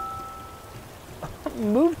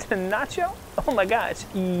 Move to Nochyo? Oh my gosh,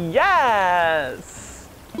 yes!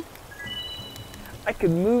 I could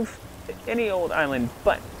move to any old island,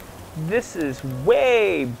 but this is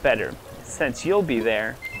way better since you'll be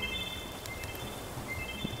there.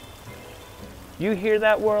 You hear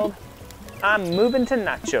that, world? I'm moving to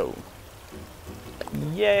Nochyo.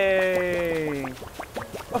 Yay!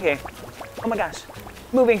 Okay. Oh my gosh.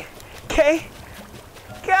 Moving. Okay.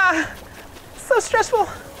 God, so stressful.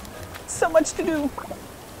 So much to do.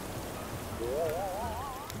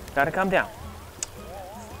 Gotta calm down.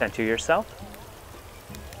 Center yourself.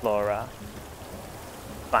 Flora.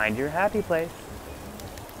 Find your happy place.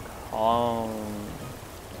 Calm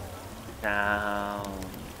down.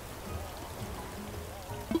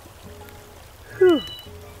 Whew.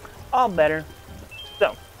 All better.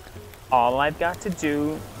 So, all I've got to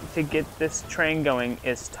do to get this train going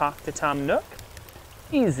is talk to Tom Nook.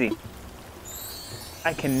 Easy.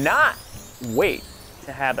 I cannot wait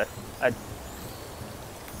to have a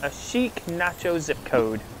chic Nochyo zip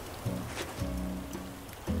code.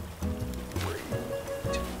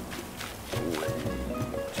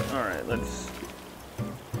 Alright, let's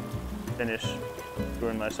finish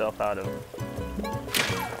screwing myself out of.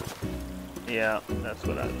 Yeah, that's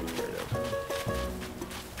what I was afraid of.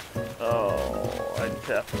 Oh, I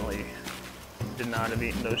definitely did not have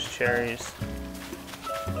eaten those cherries.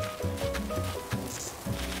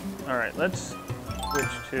 Alright, let's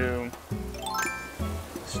switch to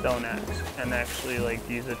stone axe and actually like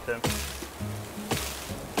use it to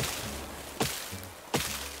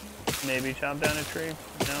maybe chop down a tree.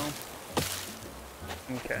 No?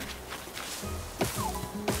 Okay.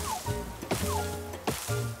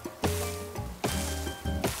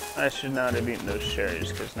 I should not have eaten those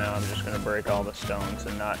cherries, because now I'm just going to break all the stones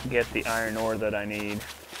and not get the iron ore that I need.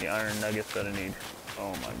 The iron nuggets that I need.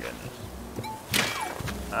 Oh my goodness.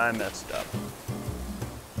 I messed up.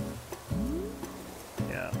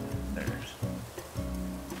 Yeah, there's...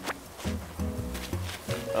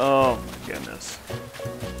 Oh my goodness.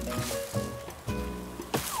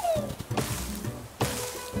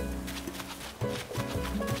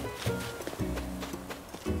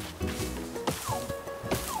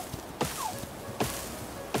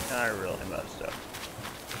 I really messed up.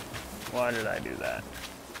 Why did I do that?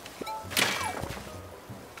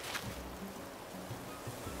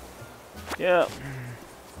 Yep.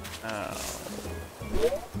 Oh.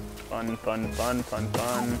 Fun, fun, fun, fun,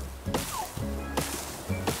 fun.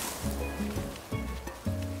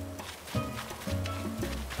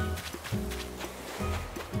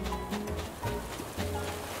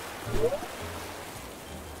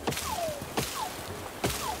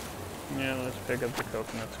 Yeah, let's pick up the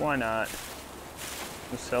coconuts. Why not?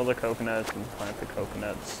 Let's sell the coconuts and plant the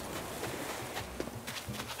coconuts.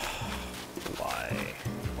 Why?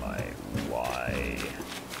 Why? Why?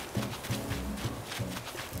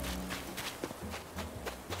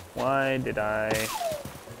 Why did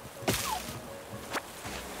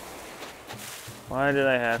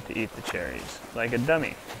I have to eat the cherries? Like a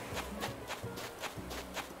dummy.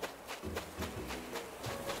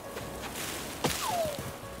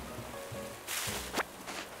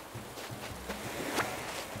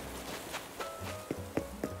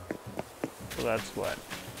 So that's what?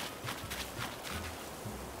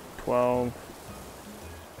 12.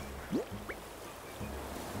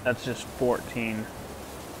 That's just 14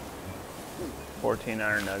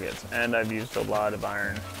 iron nuggets. And I've used a lot of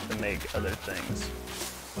iron to make other things.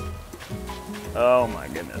 Oh my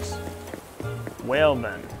goodness. Well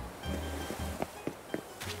then.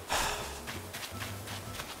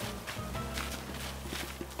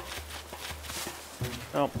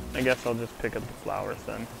 Oh, I guess I'll just pick up the flowers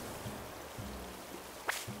then.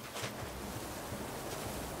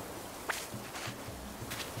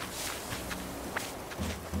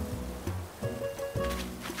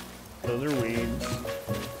 Those are weeds.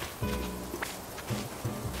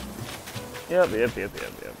 Yep.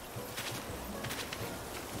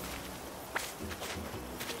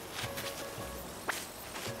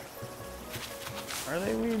 Are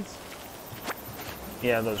they weeds?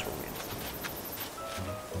 Yeah, those were weeds.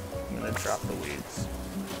 I'm gonna drop the weeds.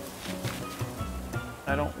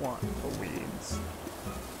 I don't want the weeds.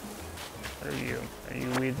 What are you? Are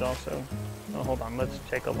you weeds also? Oh, hold on, let's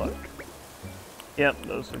take a look. Yep,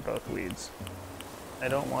 those are both weeds. I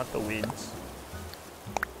don't want the weeds.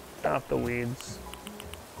 Drop the weeds.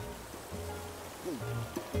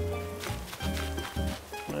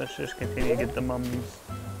 Let's just continue to get the mums.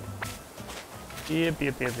 Yep.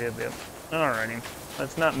 Alrighty.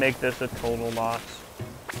 Let's not make this a total loss.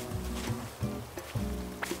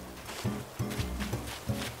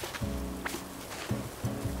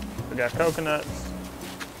 We got coconuts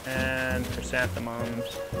and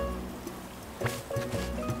chrysanthemums.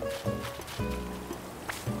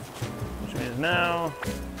 Which means now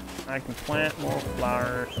I can plant more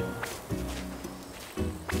flowers.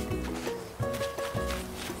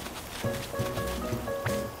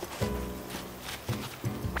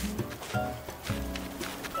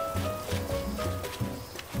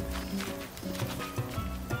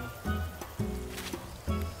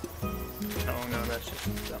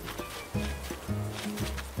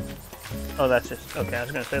 Oh, that's just, okay, I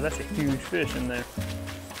was gonna say that's a huge fish in there,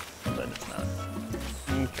 but it's not.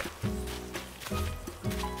 Okay.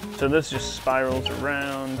 So this just spirals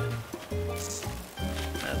around.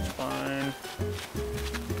 That's fine.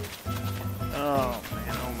 Oh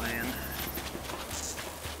man, oh man.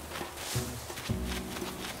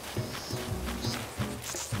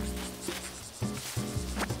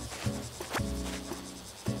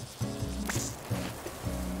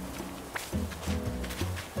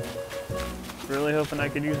 Really hoping I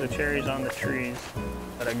could use the cherries on the trees,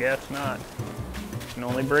 but I guess not. Can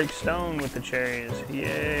only break stone with the cherries.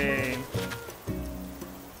 Yay!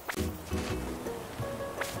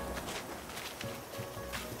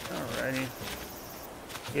 Alrighty.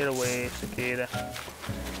 Get away, cicada.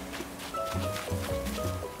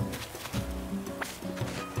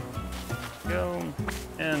 Go.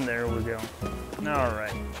 And there we go.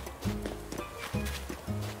 Alright.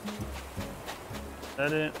 Is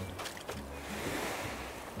that it?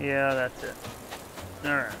 Yeah, that's it.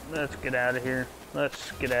 Alright, let's get out of here. Let's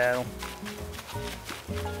skedaddle.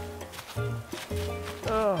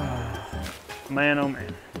 Oh, man, oh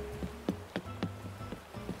man.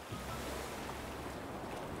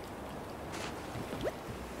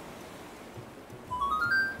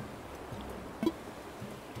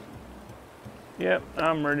 Yep,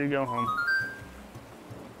 I'm ready to go home.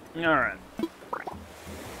 Alright.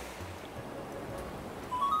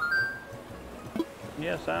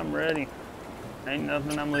 Yes, I'm ready. Ain't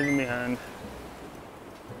nothing I'm leaving behind.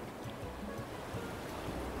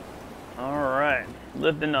 Alright.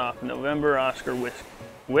 Lifting off. November Oscar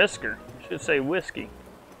Whisker. Should say whiskey.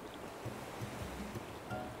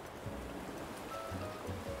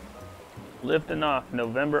 Lifting off.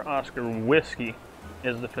 November Oscar Whiskey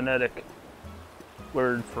is the phonetic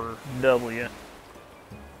word for W.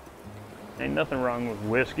 Ain't nothing wrong with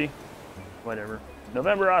whiskey. Whatever.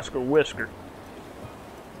 November Oscar Whisker.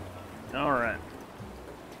 Alright.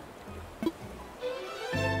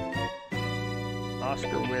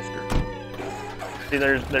 Oscar Whisker. See,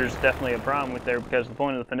 there's definitely a problem with there because the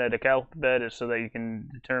point of the phonetic alphabet is so that you can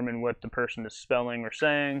determine what the person is spelling or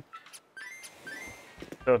saying.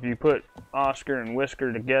 So if you put Oscar and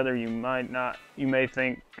Whisker together, you may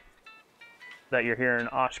think that you're hearing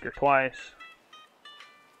Oscar twice.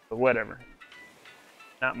 But whatever.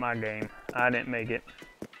 Not my game. I didn't make it.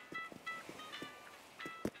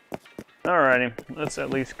 Alrighty, let's at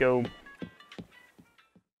least go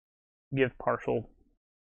give partial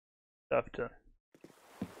stuff to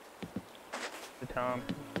Tom.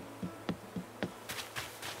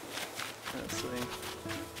 Let's see.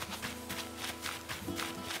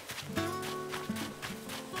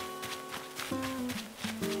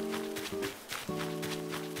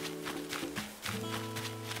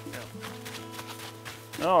 Yeah.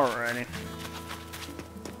 Alrighty.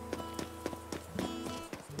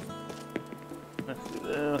 Let's do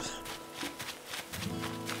this.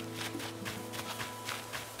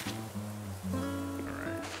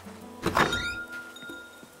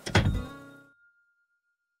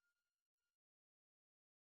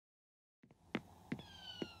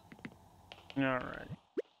 Alright.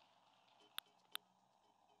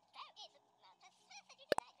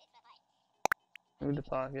 Move the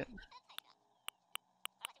pocket.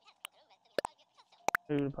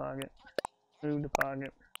 Move the pocket. Move the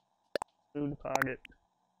pocket. Move the pocket.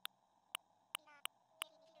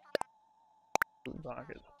 Move the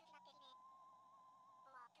pocket.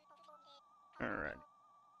 Alright.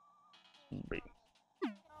 B.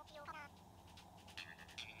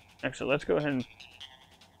 Actually, let's go ahead and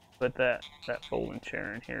put that folding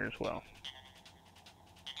chair in here as well.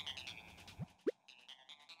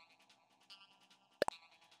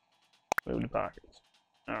 Move the pockets.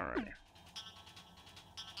 Alright.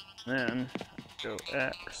 Then go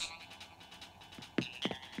X.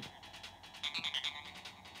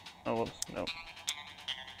 Oh, whoops, nope.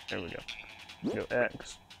 There we go. Go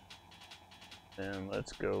X. Then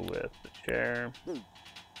let's go with the chair.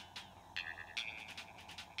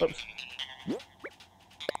 Oops.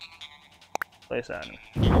 Place item.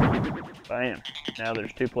 Bam. Now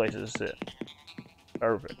there's two places to sit.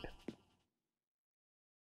 Perfect.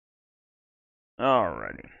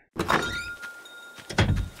 Alrighty.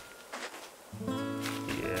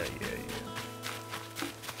 Yeah.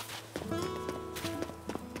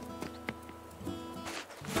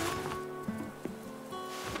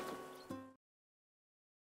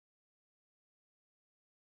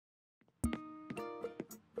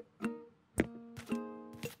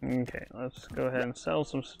 Okay, let's go ahead and sell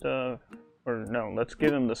some stuff. Or no, let's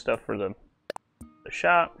give him the stuff for the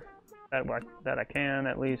shop. That I can,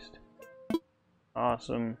 at least.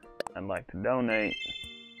 Awesome. I'd like to donate.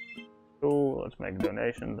 Cool, let's make a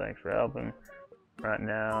donation. Thanks for helping. Right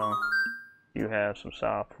now, you have some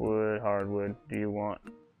softwood, hardwood. Do you want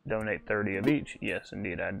to donate 30 of each? Yes,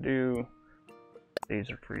 indeed I do.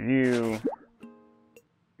 These are for you.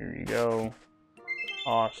 Here you go.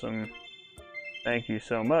 Awesome. Thank you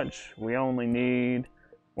so much. We only need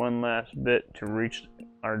one last bit to reach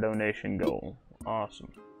our donation goal.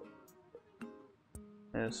 Awesome.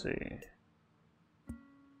 Let's see.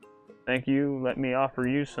 Thank you. Let me offer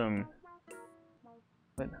you some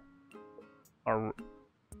our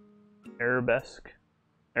arabesque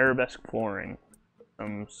flooring,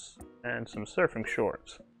 and some surfing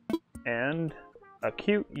shorts, and a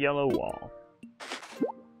cute yellow wall.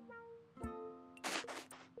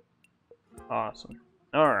 Awesome.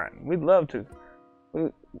 All right, we'd love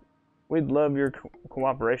your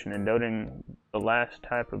cooperation in donating the last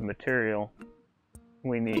type of material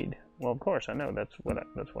we need. Well, of course, I know that's what I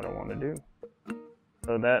want to do.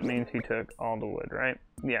 So that means he took all the wood, right?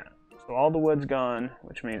 Yeah. So all the wood's gone,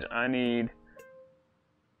 which means I need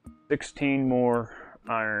 16 more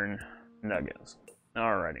iron nuggets.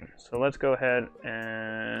 Alrighty. So let's go ahead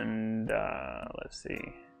and let's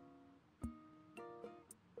see.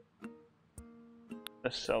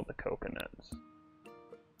 Let's sell the coconuts.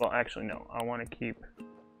 Well, actually, no. I want to keep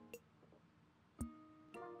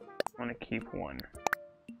I want to keep one.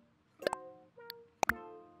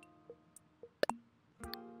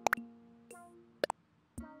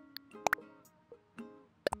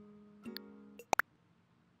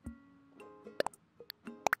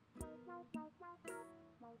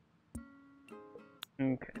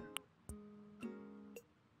 Okay.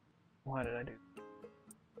 Why did I do?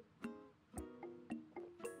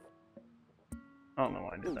 I don't know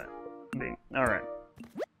why I did that. Alright.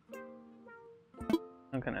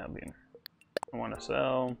 How can I help you? I want to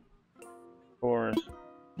sell. Of course.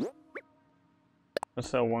 Let's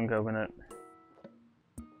sell one coconut.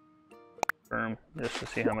 Firm, just to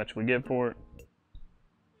see how much we get for it.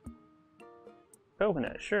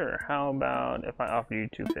 Coconut, sure. How about if I offer you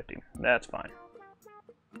 250? That's fine.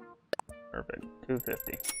 Perfect.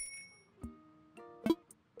 250.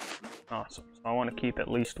 Awesome. So I want to keep at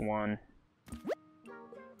least one.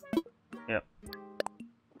 Yep.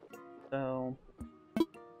 So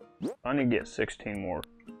I need to get 16 more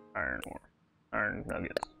iron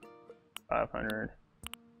nuggets. 500.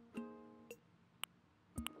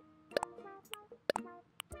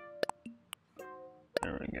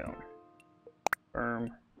 There we go.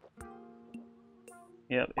 Firm.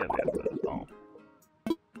 Yep, that's all.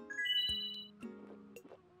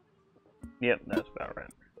 Yep, that's about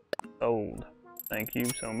right. Sold. Thank you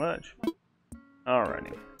so much.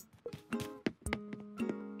 Alrighty.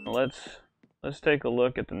 Let's take a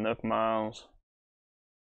look at the Nook miles.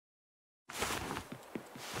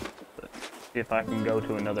 See if I can go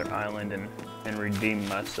to another island and redeem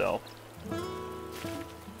myself.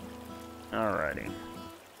 Alrighty.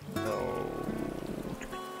 So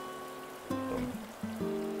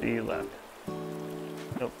see you left.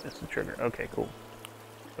 Nope, it's the trigger. Okay, cool.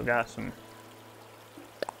 So got some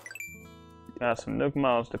Nook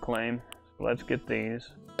miles to claim. So let's get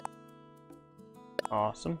these.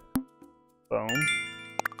 Awesome. Boom.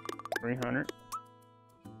 300.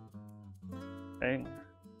 Okay.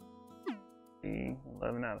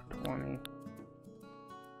 11 out of 20.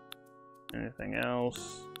 Anything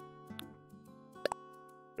else?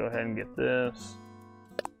 Go ahead and get this.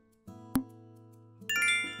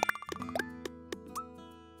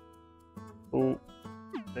 Cool.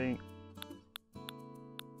 See.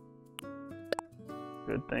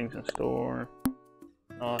 Good things in store.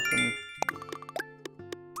 Awesome.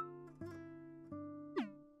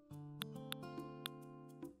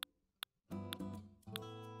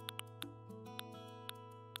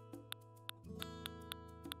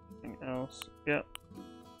 Anything else? Yep.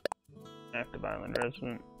 Active island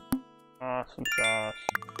resident. Awesome sauce.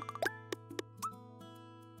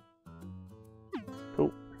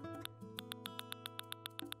 Cool.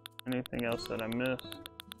 Anything else that I missed?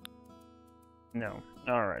 No.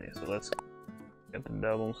 Alrighty, so let's get the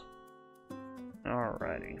doubles.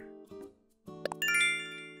 Alrighty.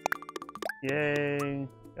 Yay!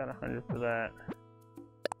 Got 100 for that.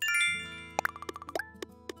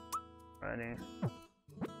 Alrighty.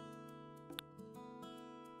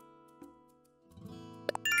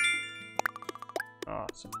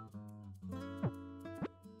 Awesome.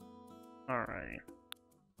 Alrighty.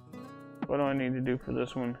 What do I need to do for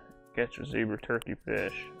this one? Catch a zebra turkey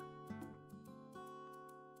fish.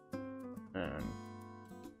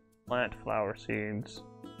 Plant flower seeds.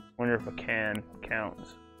 Wonder if a can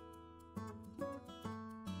counts.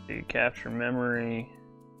 See, capture memory.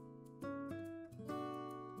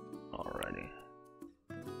 Alrighty.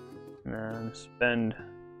 And then spend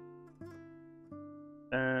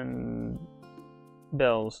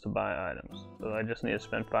bells to buy items. So I just need to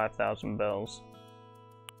spend 5,000 bells.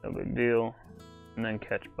 No big deal. And then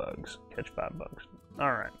catch bugs. Catch 5 bugs.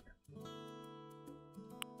 Alright.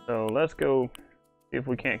 So let's go see if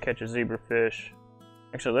we can't catch a zebrafish.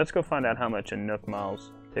 Actually, let's go find out how much a Nook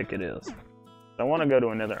Miles ticket is. I want to go to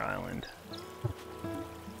another island.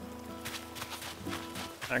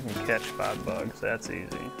 I can catch 5 bugs. That's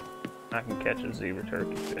easy. I can catch a zebra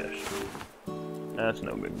turkey fish. That's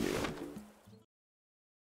no big deal.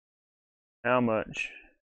 How much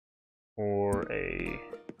for a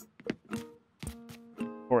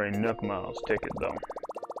Nook Miles ticket though?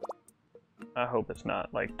 I hope it's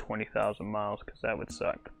not like 20,000 miles, because that would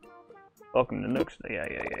suck. Welcome to Nooks. Yeah.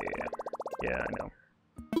 Yeah, I know.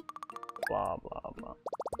 Blah, blah, blah.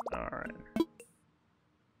 Alright.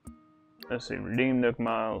 Let's see. Redeem Nook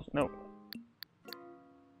Miles. Nope.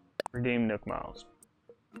 Redeem Nook Miles.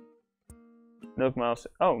 Nook Miles.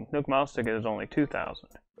 Oh, Nook Miles ticket is only 2,000.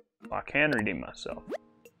 Well, I can redeem myself.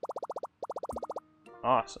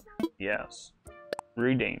 Awesome. Yes.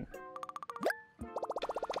 Redeem.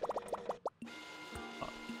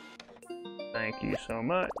 Thank you so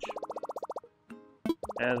much.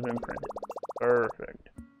 Has been printed. Perfect.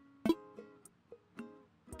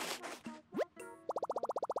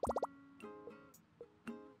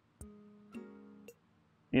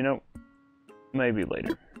 maybe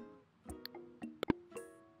later.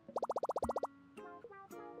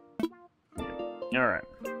 Alright.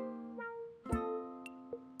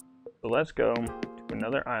 So let's go to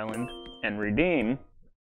another island and redeem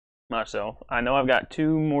myself. I know I've got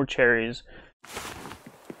 2 more cherries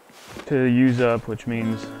to use up, which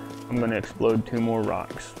means I'm going to explode 2 more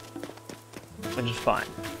rocks, which is fine.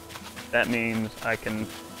 That means I can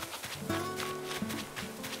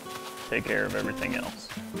take care of everything else.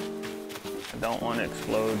 I don't want to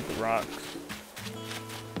explode the rocks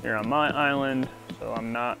here on my island, so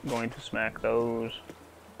I'm not going to smack those.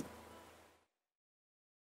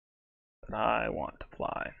 But I want to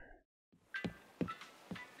fly.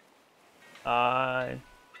 I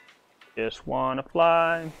just want to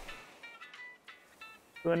fly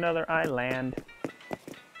to another island.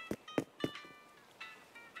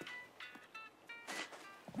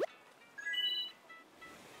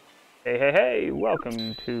 Hey, hey, hey!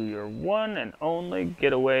 Welcome to your one and only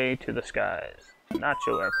getaway to the skies,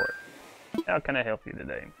 Nochyo Airport. How can I help you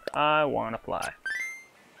today? I want to fly.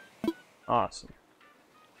 Awesome.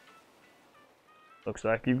 Looks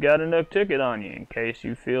like you've got a Nook ticket on you in case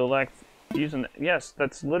you feel like using it. Yes,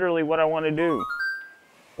 that's literally what I want to do.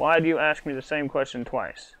 Why do you ask me the same question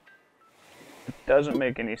twice? It doesn't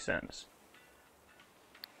make any sense.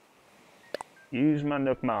 Use my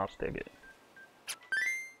Nook Miles ticket.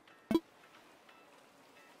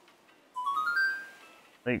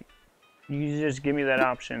 Like, you just give me that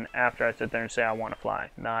option after I sit there and say I want to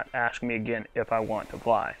fly, not ask me again if I want to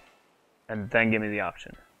fly, and then give me the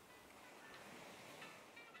option.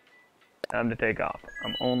 Time to take off.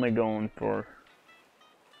 I'm only going for...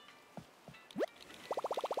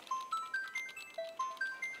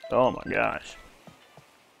 Oh my gosh.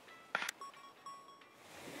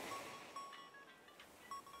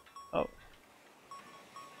 Oh.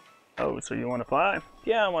 Oh, so you want to fly?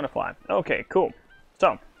 Yeah, I want to fly. Okay, cool.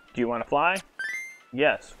 So, do you want to fly?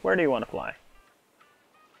 Yes. Where do you want to fly?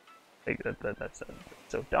 That's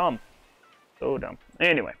so dumb. So dumb.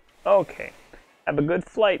 Anyway, okay. Have a good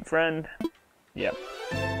flight, friend. Yep.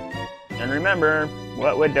 And remember,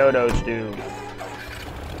 what would dodos do?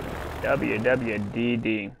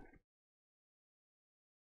 WWDD.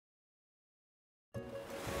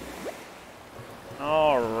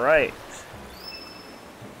 Alright.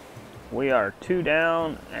 We are 2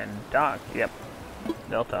 down and docked. Yep.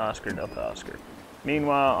 Delta Oscar, Delta Oscar.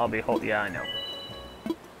 Meanwhile, I'll be yeah, I know.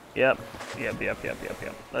 Yep.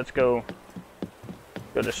 Let's go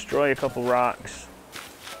destroy a couple rocks.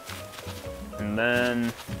 And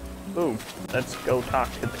then, ooh, let's go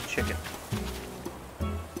talk to the chicken.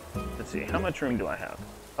 Let's see, how much room do I have?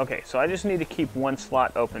 Okay, so I just need to keep 1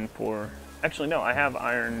 slot open for, actually no, I have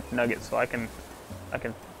iron nuggets, so I can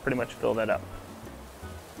pretty much fill that up.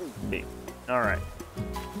 B. Alright.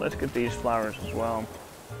 Let's get these flowers as well.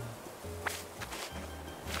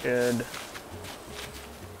 Good.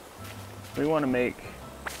 We want to make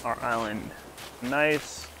our island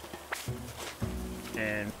nice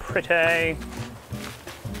and pretty.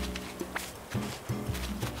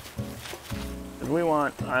 We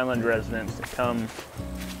want island residents to come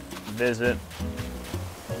visit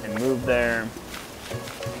and move there.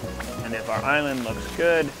 And if our island looks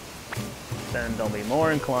good, then they'll be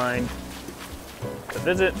more inclined to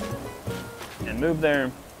visit and move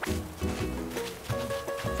there,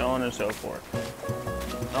 so on and so forth.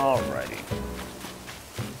 Alrighty.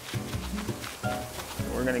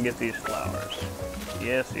 We're gonna get these flowers.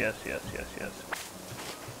 Yes.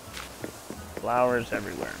 Flowers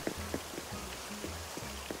everywhere.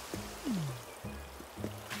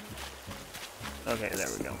 Okay, there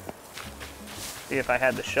we go. See, if I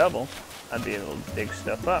had the shovel, I'd be able to dig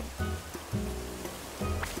stuff up.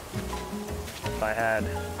 If I had...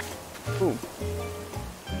 Ooh.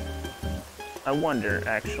 I wonder,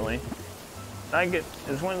 actually.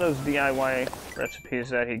 Is one of those DIY recipes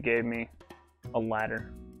that he gave me a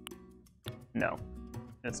ladder? No,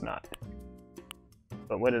 it's not.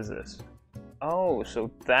 But what is this? Oh, so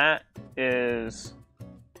that is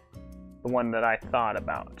the one that I thought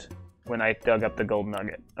about when I dug up the gold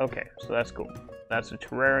nugget. Okay, so that's cool. That's a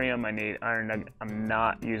terrarium. I need iron nugget. I'm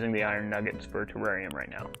not using the iron nuggets for a terrarium right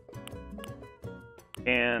now.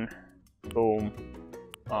 And boom.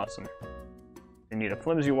 Awesome. I need a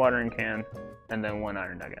flimsy watering can and then 1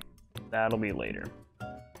 iron nugget. That'll be later.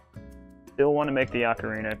 Still want to make the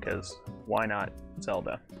ocarina because why not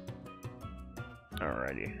Zelda?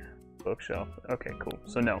 Alrighty. Bookshelf. Okay, cool.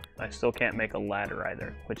 So no, I still can't make a ladder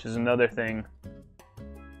either, which is another thing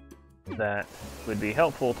that would be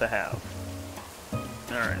helpful to have.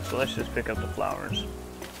 Alright, so let's just pick up the flowers.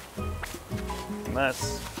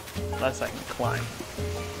 Unless I can climb.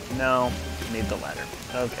 No, Need the ladder.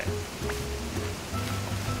 Okay.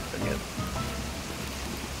 So get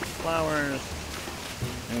flowers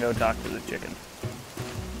and go talk to the chicken.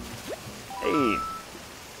 Hey,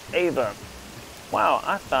 Ava. Wow,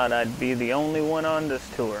 I thought I'd be the only one on this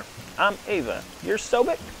tour. I'm Ava. You're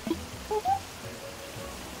Sobek?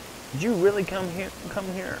 Did you really come here?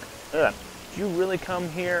 Did you really come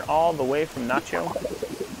here all the way from Nochyo?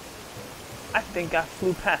 I think I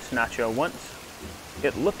flew past Nochyo once.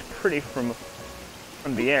 It looked pretty from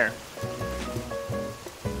the air.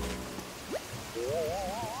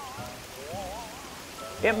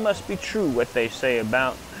 It must be true what they say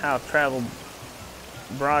about how travel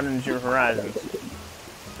broadens your horizons.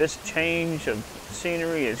 This change of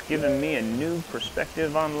scenery has given me a new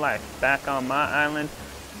perspective on life. Back on my island,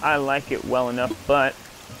 I like it well enough, but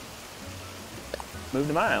move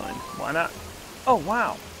to my island. Why not? Oh,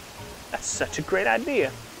 wow. That's such a great idea.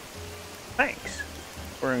 Thanks.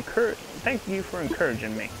 Thank you for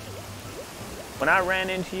encouraging me. When I ran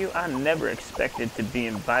into you, I never expected to be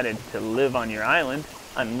invited to live on your island,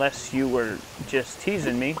 unless you were just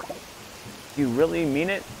teasing me. You really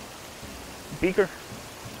mean it? Beaker?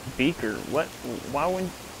 Beaker? What? Why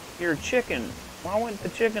wouldn't you're a chicken? Why wouldn't the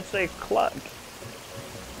chicken say cluck?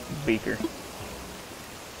 Beaker.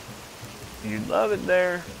 You love it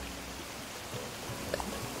there.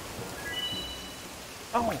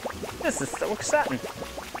 Oh, this is so exciting.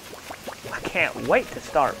 I can't wait to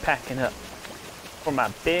start packing up for my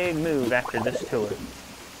big move after this tour.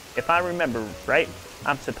 If I remember right,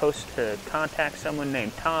 I'm supposed to contact someone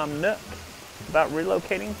named Tom Nook about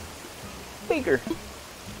relocating. Beaker.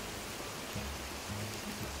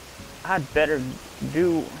 I'd better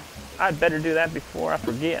do that before I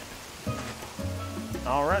forget.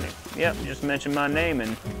 Alrighty. Yep, just mention my name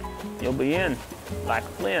and you'll be in. Like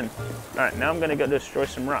Flynn. Alright, now I'm gonna go destroy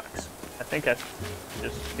some rocks. I think I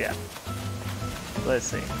just, yeah. Let's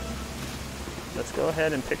see. Let's go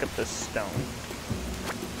ahead and pick up this stone.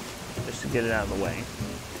 Just to get it out of the way.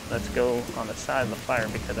 Let's go on the side of the fire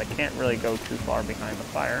because I can't really go too far behind the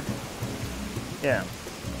fire. Yeah,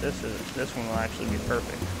 this one will actually be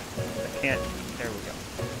perfect. I can't, there we go.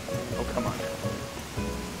 Oh, come on now.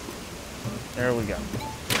 There we go.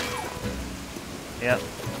 Yep,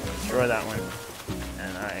 destroy that one.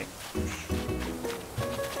 And alright,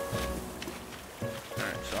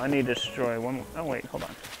 so I need to destroy one more. Oh wait, hold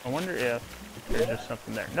on. I wonder if there's just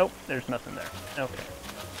something there. Nope, there's nothing there. Okay.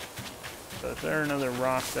 So is there another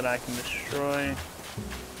rock that I can destroy?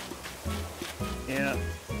 Yeah,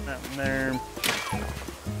 that one there.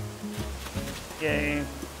 Yay.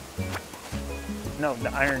 No, the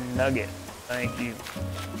iron nugget. Thank you.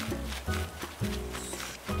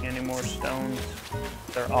 Any more stones?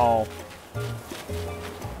 They're all...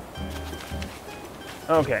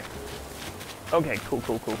 Okay. Okay, cool.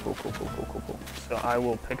 So I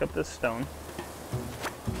will pick up this stone.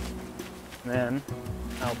 Then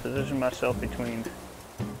I'll position myself between the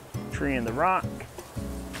tree and the rock.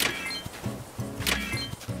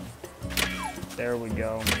 There we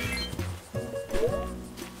go.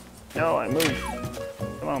 No, I moved.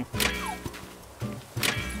 Come on.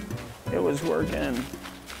 It was working.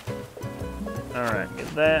 Alright,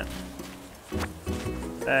 get that.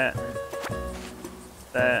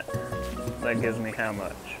 That gives me how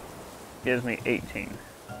much? Gives me 18.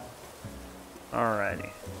 Alrighty.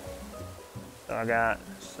 So I got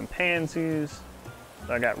some pansies.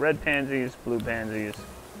 So I got red pansies, blue pansies,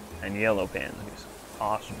 and yellow pansies.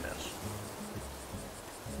 Awesomeness.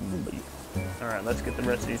 Alright, let's get the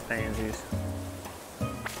rest of these pansies.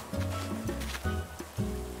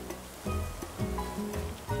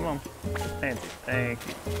 Come on, pansies. Thank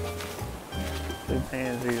you. Blue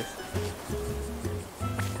pansies.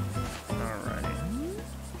 Alrighty.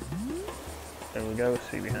 There we go,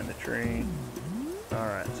 see behind the tree.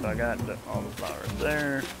 Alright, so I got all the flowers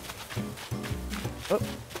there. Oh,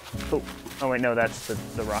 cool. Oh wait, no, that's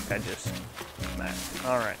the rock I just smacked.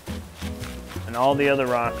 Alright. And all the other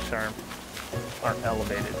rocks are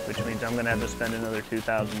elevated, which means I'm going to have to spend another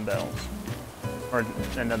 2,000 bells. Or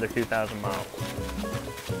another 2,000 miles.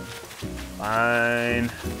 Fine.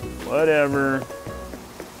 Whatever.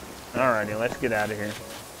 Alrighty, let's get out of here.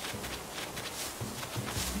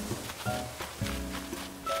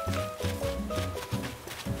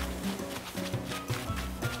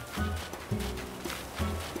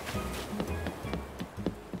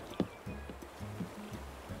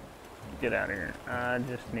 Get out of here. I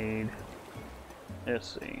just need,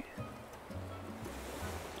 let's see,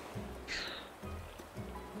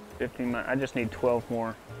 15 more. I just need 12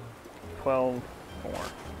 more. 12 more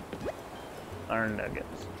iron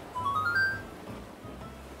nuggets.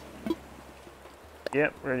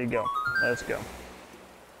 Yep, ready to go. Let's go.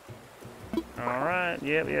 Alright,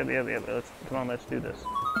 yep. Come on, let's do this.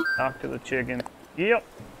 Talk to the chicken. Yep.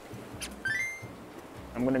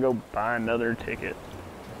 I'm gonna go buy another ticket.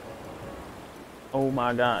 Oh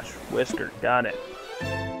my gosh, Whisker, got it.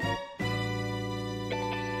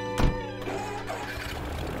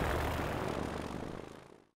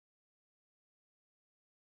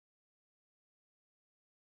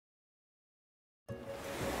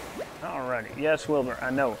 Alrighty, yes, Wilbur,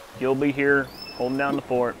 I know. You'll be here, holding down the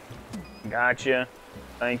fort. Gotcha.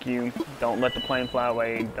 Thank you. Don't let the plane fly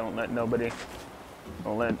away. Don't let nobody.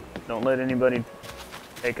 Don't let anybody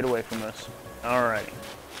take it away from us. Alrighty.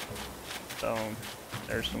 So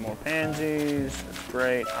there's some more pansies. That's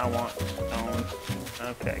great. I want stone.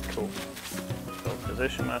 Okay, cool. So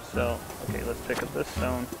position myself. Okay, let's pick up this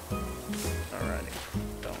stone. Alrighty.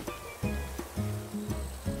 Stone.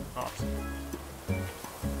 Awesome.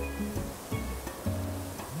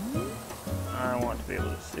 I want to be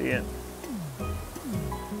able to see it.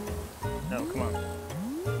 No, come on.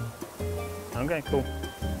 Okay, cool.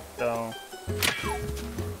 So,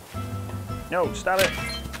 no, stop it.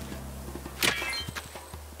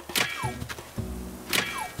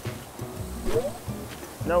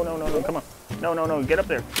 No, come on. No, get up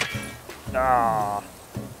there. Ah.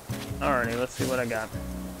 Alrighty, let's see what I got.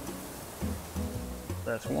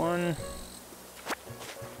 That's 1,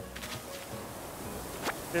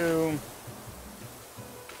 2,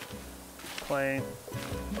 clay.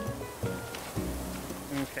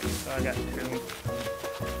 Okay, so I got 2.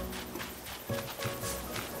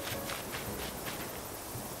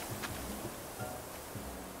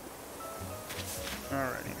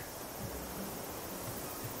 Alrighty.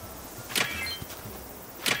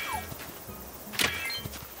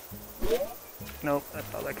 Nope, I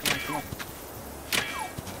saw that coming. Come on.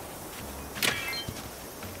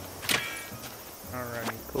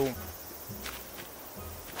 Alrighty, cool.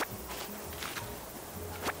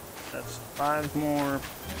 That's 5 more.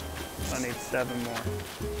 I need 7 more.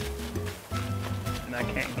 And I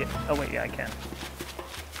can't get. Oh wait, yeah, I can.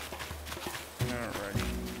 Alrighty.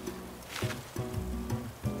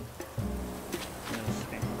 Let's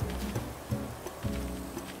see.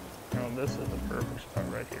 Oh, this is the perfect spot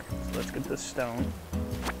right here. So let's get this stone.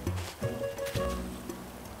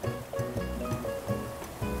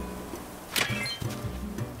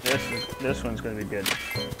 This one's gonna be good.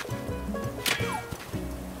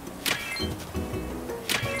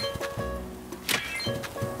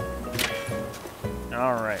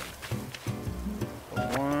 All right.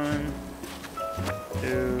 1,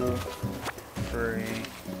 2, 3,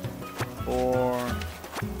 4,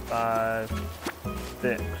 5,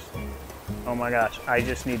 6. Oh my gosh, I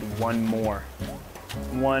just need 1 more.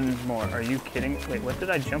 1 more. Are you kidding? Wait, what did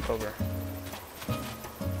I jump over?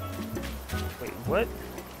 Wait, what?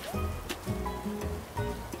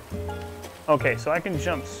 Okay, so I can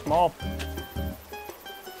jump small.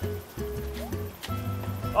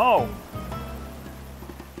 Oh!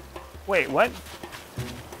 Wait, what?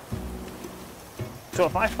 So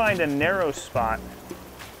if I find a narrow spot,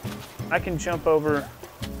 I can jump over.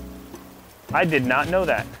 I did not know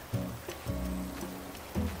that.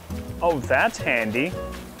 Oh, that's handy.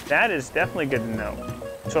 That is definitely good to know.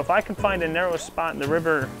 So if I can find a narrow spot in the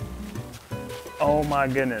river, oh my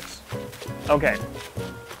goodness. Okay.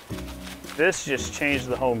 This just changed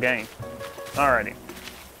the whole game. Alrighty.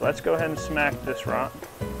 Let's go ahead and smack this rock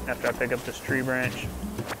after I pick up this tree branch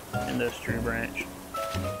and this tree branch.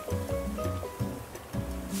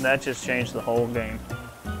 That just changed the whole game.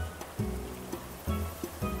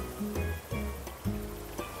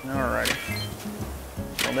 Alrighty.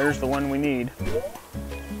 Well, there's the one we need.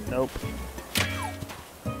 Nope.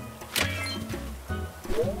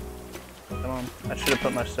 Come on.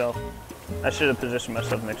 I should have positioned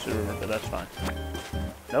myself next to the river, but that's fine.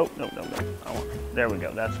 Nope. There we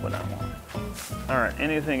go. That's what I want. Alright,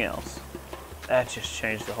 anything else? That just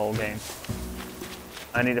changed the whole game.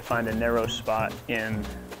 I need to find a narrow spot in...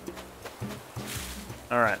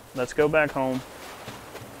 Alright, let's go back home.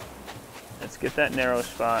 Let's get that narrow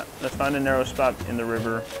spot. Let's find a narrow spot in the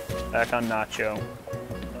river back on Nochyo.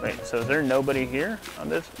 Wait, so is there nobody here on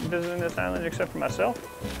this visiting this island except for myself?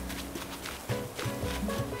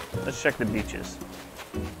 Let's check the beaches.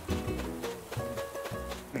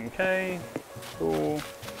 Okay, cool.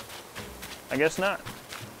 I guess not.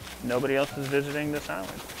 Nobody else is visiting this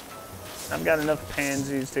island. I've got enough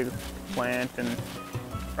pansies to plant and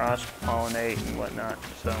cross-pollinate and whatnot,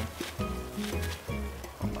 so.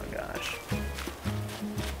 Oh my gosh.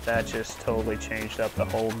 That just totally changed up the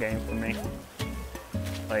whole game for me.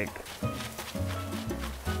 Like,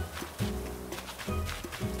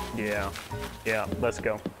 yeah, let's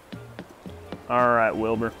go. Alright,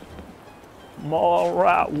 Wilbur.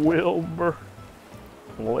 Alright, Wilbur.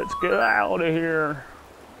 Let's get out of here.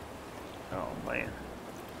 Oh, man.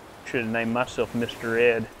 Should have named myself Mr.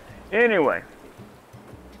 Ed. Anyway.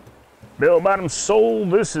 Bell-bottom soul,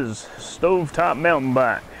 this is Stovetop Mountain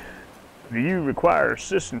Bike. Do you require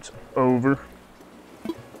assistance? Over.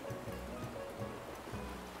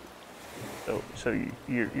 So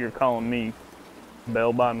you're calling me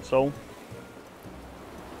Bell-bottom soul?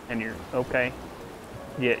 And you're okay?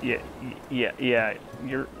 Yeah.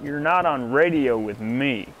 You're not on radio with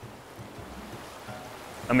me.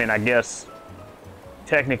 I mean, I guess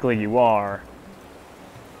technically you are,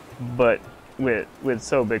 but with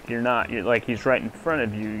Sobek you're not. You're like, he's right in front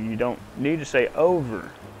of you. You don't need to say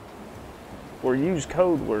over or use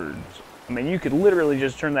code words. I mean, you could literally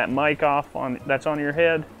just turn that mic off that's on your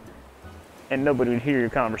head, and nobody would hear your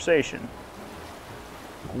conversation.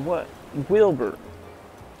 What, Wilbur?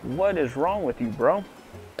 What is wrong with you, bro?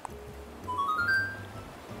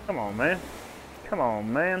 Come on, man. Come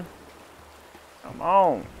on, man. Come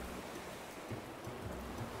on.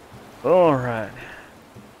 Alright.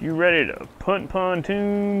 You ready to punt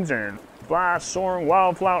pontoons and fly soaring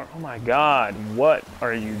wildflower? Oh my god, what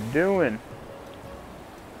are you doing?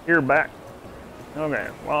 You're back. Okay,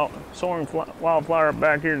 well, soaring wildflower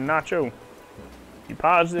back here to Nochyo. You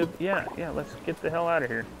positive? Yeah, let's get the hell out of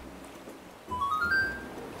here.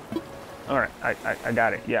 Alright, I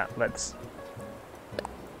got it. Yeah, let's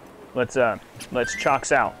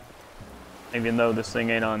chocks out. Even though this thing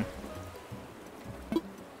ain't on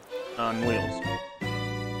wheels.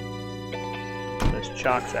 Let's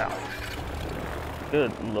chocks out.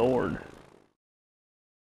 Good lord.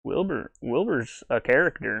 Wilbur's a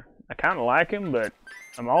character. I kinda like him, but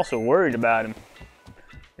I'm also worried about him.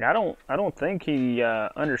 I don't think he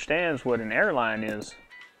understands what an airline is.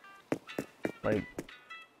 Like,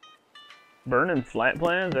 burning flight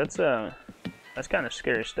plans, that's kind of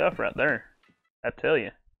scary stuff right there. I tell you.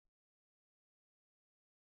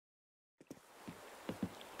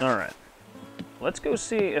 All right, let's go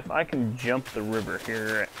see if I can jump the river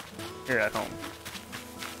here at home.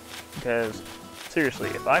 Because seriously,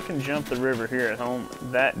 if I can jump the river here at home,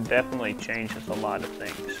 that definitely changes a lot of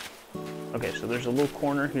things. Okay, so there's a little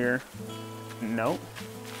corner here. No.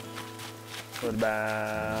 What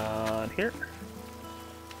about here?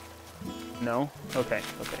 No? Okay.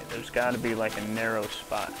 There's got to be like a narrow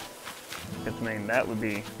spot. Because, I mean, that would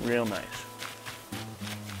be real nice.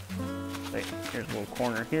 Wait, here's a little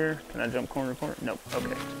corner here. Can I jump corner to corner? Nope.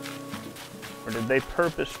 Okay. Or did they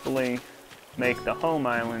purposefully make the home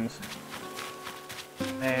islands?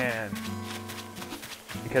 Man.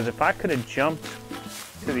 Because if I could have jumped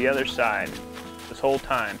to the other side this whole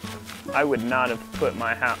time, I would not have put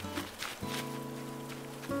my house.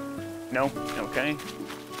 No? Okay.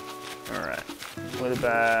 Alright. What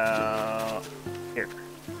about here?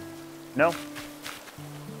 No?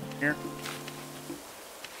 Here?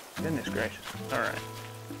 Goodness gracious. Alright.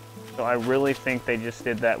 So I really think they just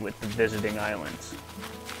did that with the visiting islands.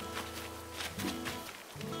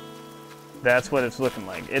 That's what it's looking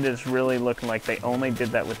like. It is really looking like they only did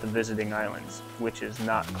that with the visiting islands, which is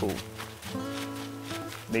not cool.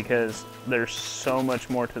 Because there's so much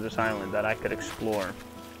more to this island that I could explore.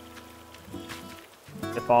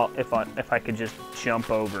 If I could just jump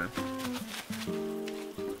over.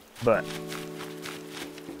 But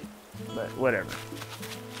whatever.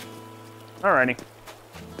 Alrighty.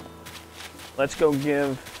 Let's go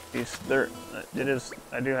give these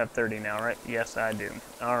I do have 30 now, right? Yes, I do.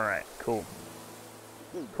 Alright, cool.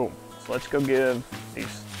 Cool. So let's go give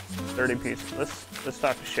these 30 pieces. Let's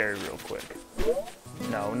talk to Sherry real quick.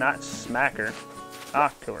 No, not smack her.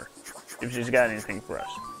 Talk to her. If she's got anything for us.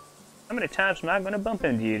 How many times am I going to bump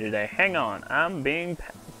into you today? Hang on, I'm being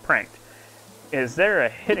pranked. Is there a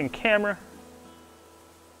hidden camera?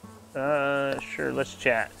 Sure, let's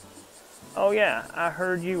chat. Oh yeah, I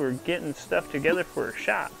heard you were getting stuff together for a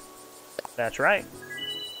shop. That's right.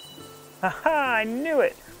 Haha, I knew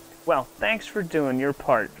it! Well, thanks for doing your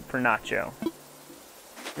part for Nochyo.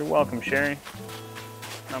 You're welcome, Sherry.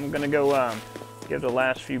 I'm gonna go, give the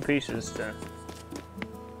last few pieces to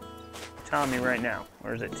Tommy right now.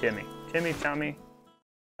 Or is it Timmy? Timmy, Tommy?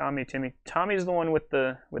 Tommy, Timmy. Tommy's the one with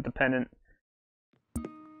the pendant.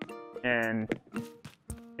 And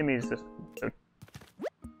Timmy's the...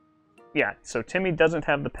 Yeah, so Timmy doesn't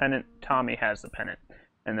have the pendant, Tommy has the pendant.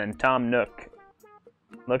 And then Tom Nook.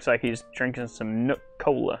 Looks like he's drinking some Nook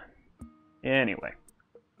Cola. Anyway.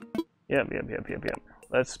 Yep.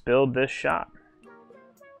 Let's build this shop.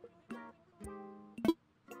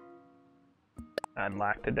 I'd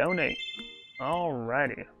like to donate.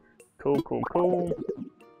 Alrighty. Cool.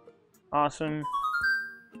 Awesome.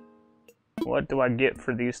 What do I get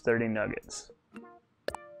for these 30 nuggets?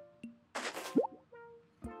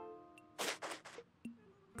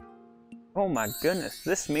 Oh my goodness,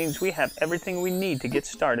 this means we have everything we need to get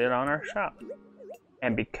started on our shop.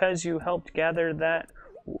 And because you helped gather that,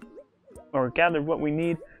 or gather what we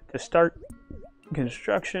need to start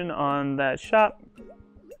construction on that shop,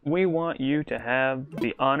 we want you to have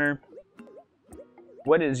the honor.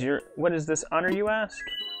 What is this honor, you ask?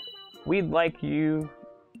 We'd like you,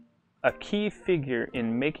 a key figure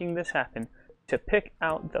in making this happen, to pick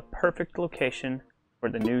out the perfect location for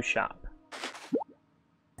the new shop.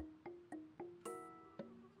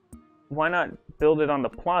 Why not build it on the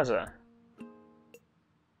plaza?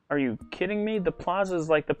 Are you kidding me? The plaza is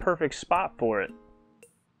like the perfect spot for it.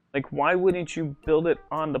 Like, why wouldn't you build it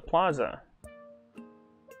on the plaza?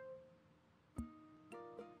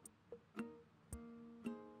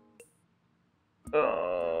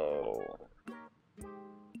 Oh.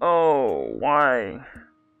 Oh, why?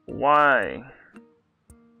 Why?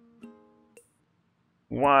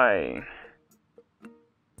 Why?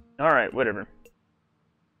 Alright, whatever.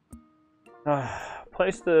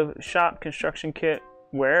 Place the shop construction kit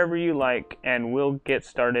wherever you like, and we'll get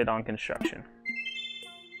started on construction.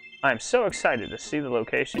 I'm so excited to see the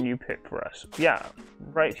location you picked for us. Yeah,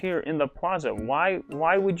 right here in the plaza.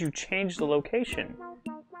 Why would you change the location?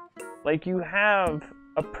 Like, you have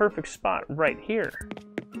a perfect spot right here.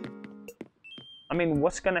 I mean,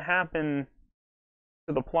 what's gonna happen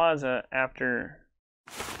to the plaza after...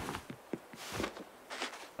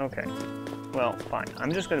 Okay. Well, fine.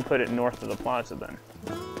 I'm just gonna put it north of the plaza then.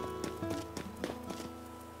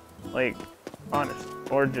 Like, honest.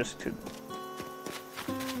 Or just to...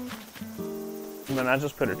 And then I'll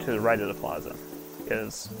just put it to the right of the plaza.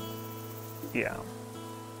 Because, yeah.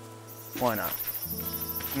 Why not?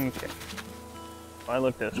 Okay. If I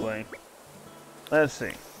look this way, let's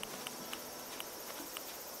see.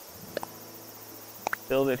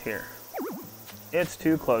 Build it here. It's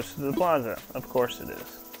too close to the plaza. Of course it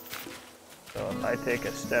is. So if I take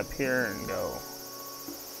a step here and go...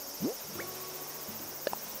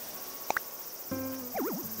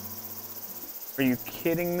 Are you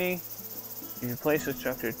kidding me? If you place a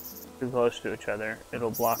structure too close to each other,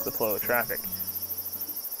 it'll block the flow of traffic.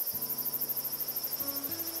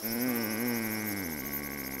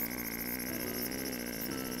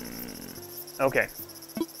 Okay.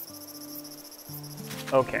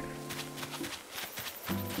 Okay.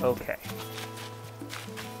 Okay.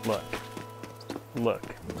 Look. Look.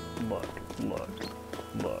 Look. Look.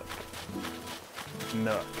 Look.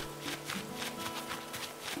 Nook.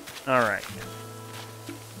 Alright.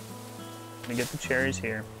 Let me get the cherries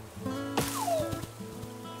here.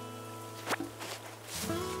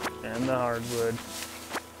 And the hardwood.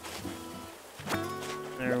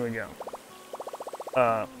 There we go.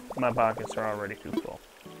 My pockets are already too full.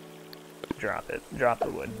 Drop it. Drop the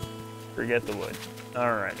wood. Forget the wood.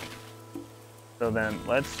 Alrighty. So then,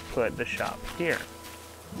 let's put the shop here.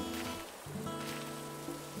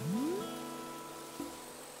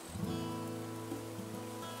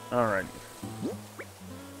 Alrighty.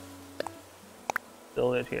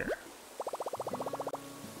 Build it here.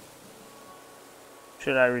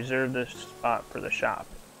 Should I reserve this spot for the shop?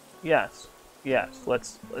 Yes. Yes,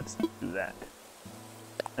 let's do that.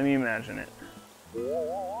 Let me imagine it.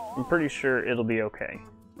 I'm pretty sure it'll be okay.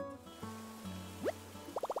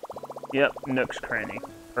 Yep, Nooks Cranny.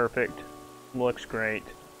 Perfect. Looks great.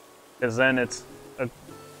 Cause then it's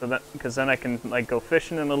because then I can like go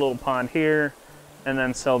fishing in a little pond here, and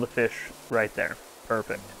then sell the fish right there.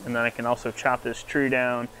 Perfect. And then I can also chop this tree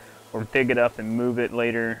down, or dig it up and move it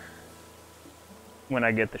later when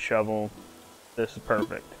I get the shovel. This is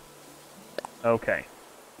perfect. Okay.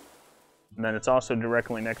 And then it's also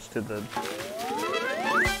directly next to the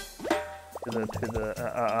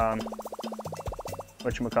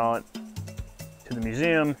whatchamacallit, to the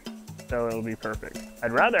museum, so it'll be perfect.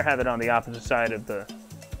 I'd rather have it on the opposite side of the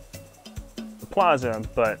plaza,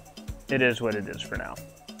 but it is what it is for now.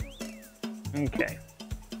 Okay.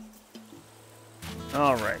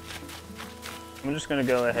 Alright. I'm just going to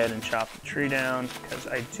go ahead and chop the tree down, because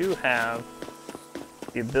I do have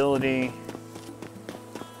the ability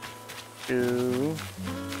to...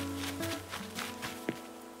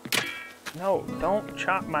 No, don't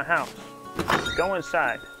chop my house. Go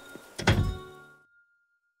inside.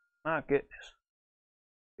 My goodness.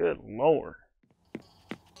 Good Lord.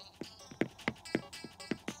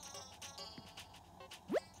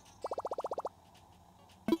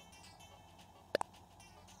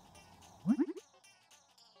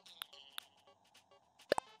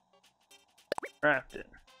 Craft it.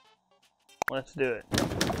 Let's do it.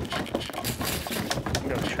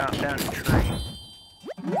 Go chop down a tree.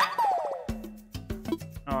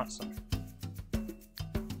 Awesome.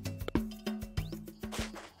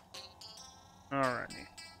 Alrighty.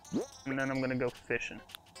 And then I'm gonna go fishing.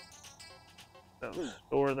 So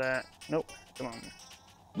store that. Nope. Come on.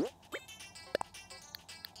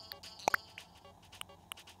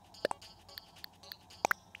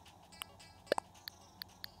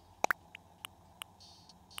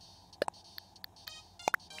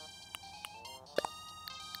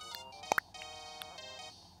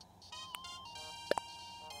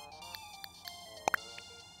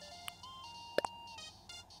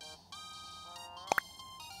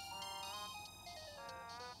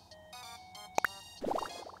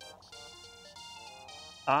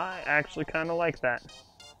 I actually kind of like that.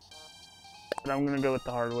 But I'm gonna go with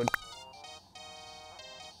the hardwood.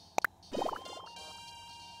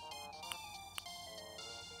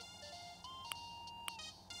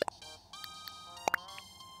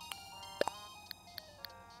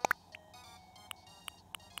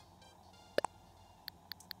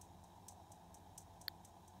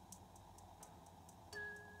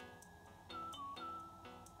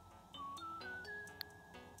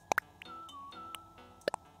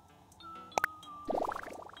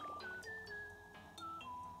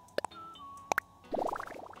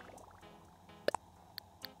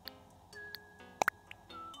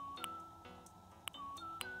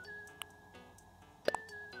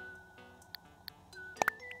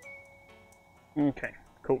 Okay,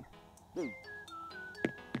 cool.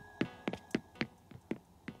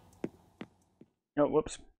 Oh,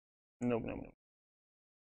 whoops. Nope.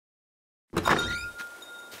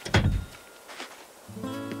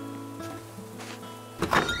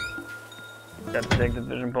 Got to take the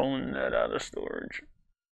vision pole and net out of storage.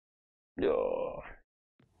 Oh.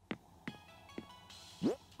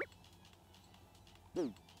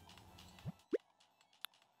 So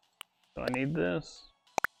I need this.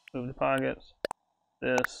 Move the pockets.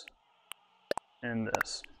 This. And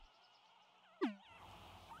this.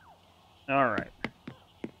 Alright.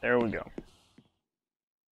 There we go.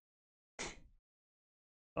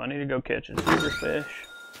 So I need to go catch a zebrafish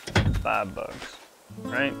and 5 bugs.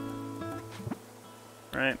 Right?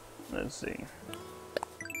 Right? Let's see.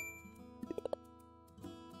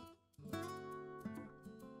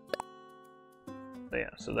 So yeah,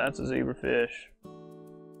 so that's a zebrafish.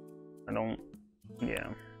 I don't... Yeah.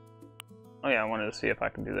 Oh yeah, I wanted to see if I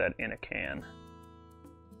can do that in a can.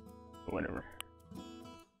 Whatever.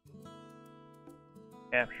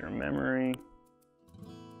 Capture memory.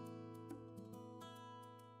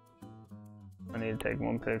 I need to take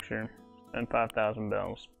 1 picture, spend 5,000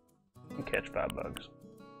 bells, and catch 5 bugs.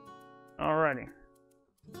 Alrighty.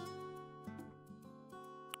 So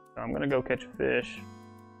I'm gonna go catch a fish,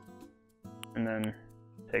 and then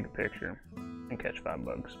take a picture, and catch 5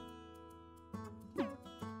 bugs.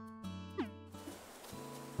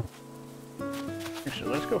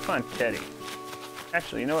 Actually, let's go find Teddy.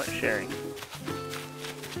 Actually, you know what? Sherry.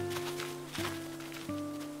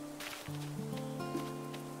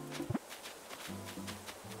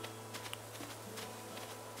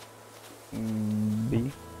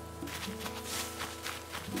 B.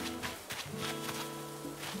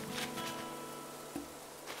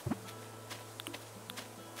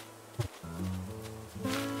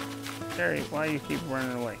 Sherry, why do you keep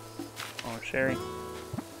running away? Oh, Sherry.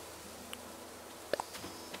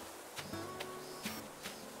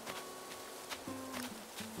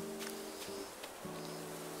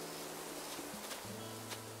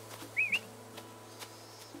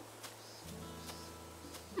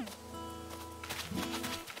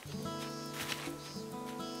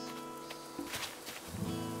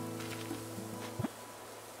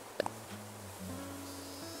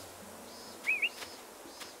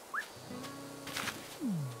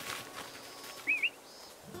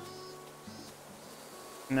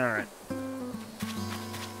 Alright.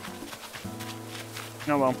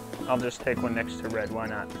 Oh well, I'll just take one next to red, why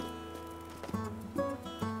not?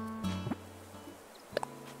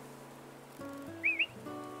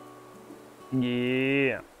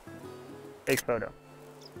 Yeah. Take photo.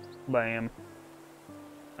 Bam.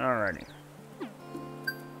 Alrighty.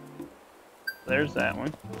 There's that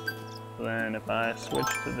one. So then if I switch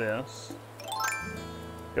to this,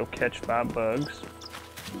 go catch 5 bugs.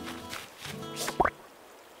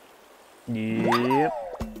 Yep.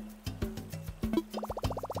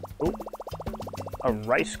 Oh, a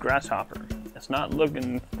rice grasshopper. It's not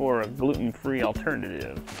looking for a gluten-free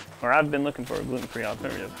alternative. Or I've been looking for a gluten-free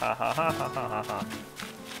alternative. Ha ha ha ha ha ha ha.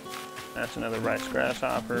 That's another rice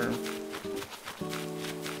grasshopper.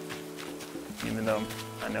 Even though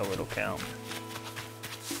I know it'll count.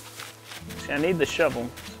 See, I need the shovel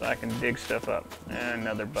so I can dig stuff up. And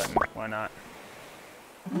another button. Why not?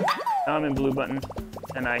 Now I'm in blue button,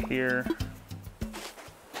 and I hear...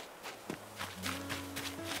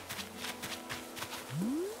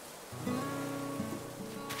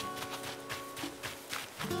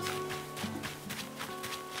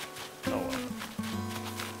 Oh well.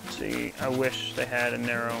 See, I wish they had a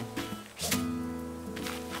narrow...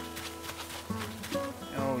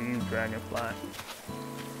 Oh, you dragonfly.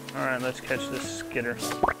 Alright, let's catch this skitter.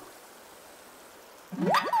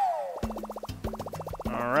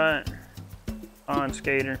 Alright. On,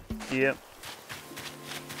 skater. Yep.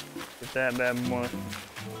 Get that bad boy.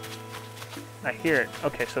 I hear it.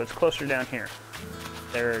 Okay, so it's closer down here.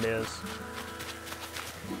 There it is.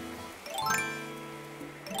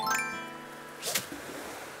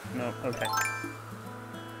 Nope, okay.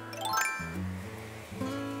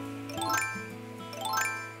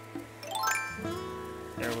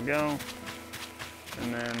 There we go.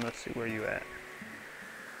 And then let's see where you at.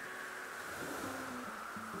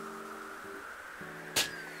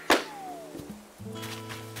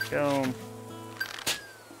 Go.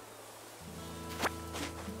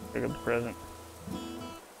 Pick up the present.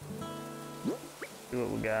 See what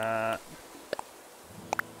we got.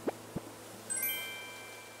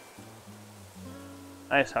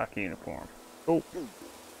 Ice hockey uniform. Oh.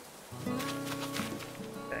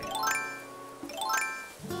 Okay.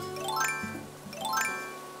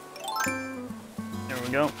 There we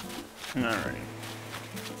go. Alrighty.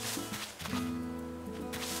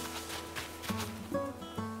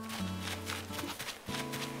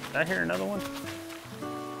 Did I hear another one?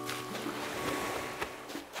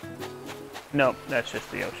 Nope, that's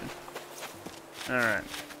just the ocean. Alright.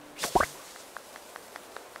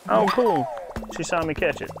 Oh, cool. She saw me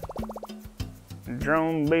catch it.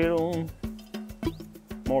 Drone beetle.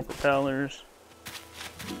 More propellers.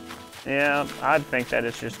 Yeah, I'd think that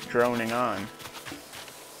it's just droning on.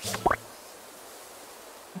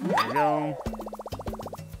 There we go.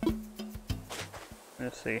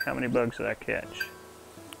 Let's see, how many bugs did I catch?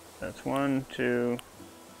 That's 1, 2,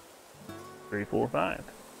 3, 4, 5.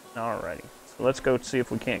 Alrighty. So let's go see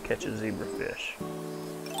if we can't catch a zebrafish.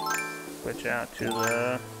 Switch out to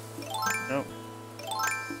the... Nope.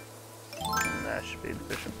 And that should be the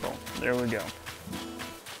fishing pole. There we go.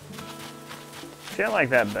 See, I like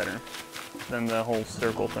that better than the whole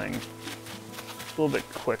circle thing. It's a little bit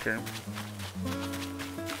quicker.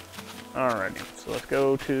 Alrighty, so let's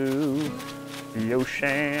go to the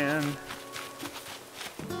ocean.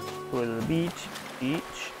 Go to the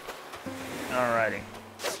beach. Alrighty.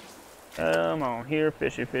 Come on, here,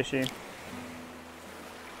 fishy, fishy.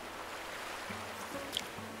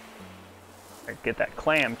 I'd get that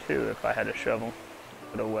clam too if I had a shovel,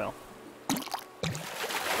 but oh well.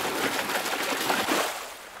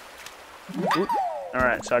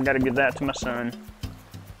 Alright, so I gotta give that to my son.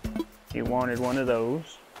 He wanted one of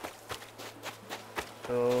those.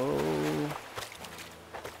 So,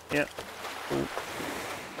 yep. Ooh.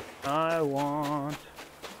 I want...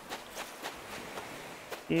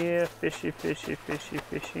 Yeah, fishy, fishy, fishy,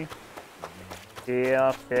 fishy.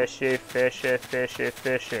 Yeah, fishy, fishy, fishy,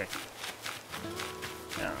 fishy.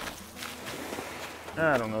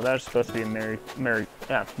 I don't know, that's supposed to be a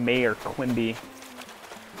Mayor Quimby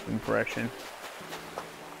impression.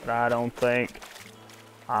 But I don't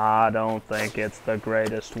think it's the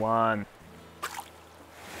greatest one.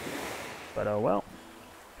 But oh well.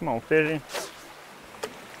 Come on, fishy.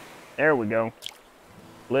 There we go.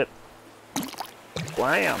 Flip.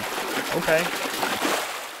 Blam. Okay.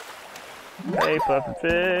 Okay, puffin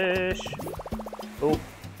fish. Oh.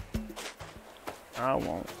 I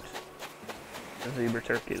won't. A zebra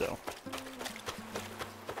turkey though.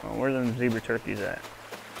 Oh, where are the zebra turkeys at?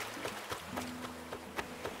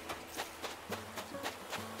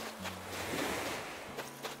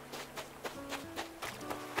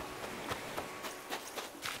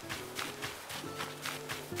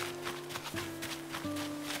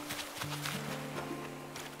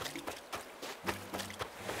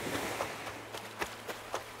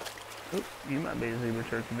 Oop, you might be a zebra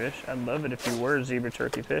turkey fish. I'd love it if you were a zebra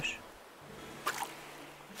turkey fish.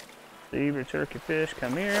 Zebra turkey fish,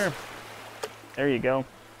 come here. There you go.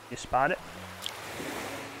 You spot it?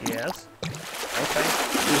 Yes. Okay.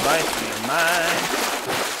 2 bites, you're mine.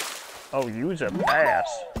 Oh, you's a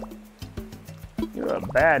bass. You're a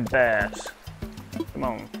bad bass. Come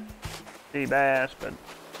on. C bass, but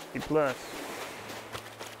C plus.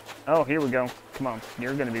 Oh, here we go. Come on.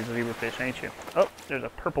 You're gonna be a zebra fish, ain't you? Oh, there's a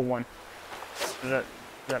purple one. Is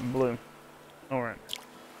that blue? Alright.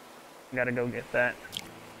 Gotta go get that.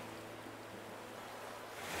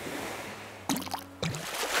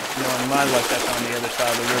 On my luck, that's on the other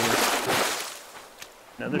side of the river.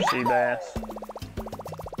 Another sea bass.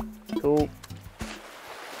 Cool.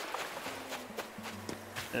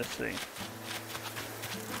 Let's see.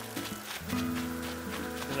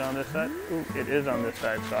 Is it on this side? Ooh, it is on this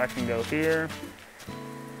side, so I can go here.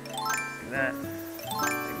 Like that.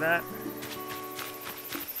 Like that.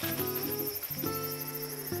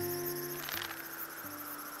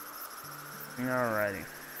 Alrighty.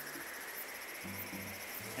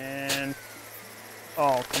 And...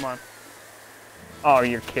 oh, come on. Oh,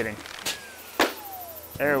 you're kidding.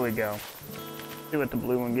 There we go. See what the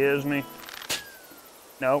blue one gives me.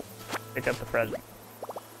 Nope. Pick up the present.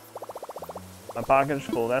 My pocket's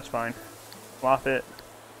full, that's fine. Swap it.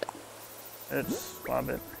 Let's swap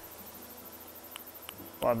it.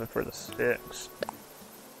 Swap it for the sticks.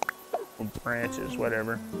 Or branches,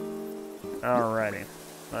 whatever. Alrighty.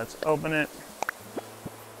 Let's open it.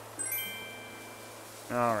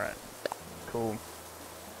 Alright. Cool.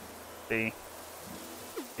 B.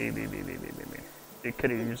 B, B, B, B, B, B, B. You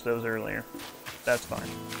could have used those earlier. That's fine.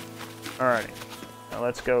 Alrighty. Now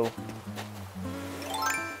let's go.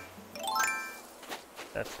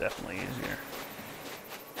 That's definitely easier.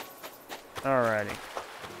 Alrighty.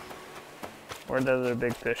 Where'd the other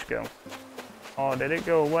big fish go? Oh, did it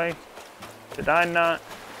go away? Did I not?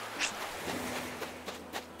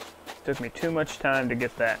 Took me too much time to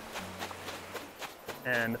get that.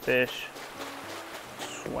 And the fish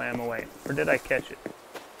swam away. Or did I catch it?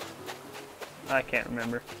 I can't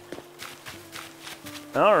remember.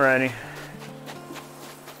 Alrighty.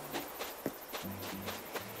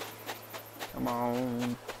 Come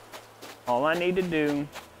on. All I need to do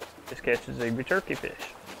is catch a zebra turkey fish.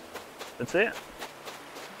 That's it.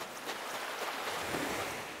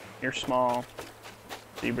 You're small.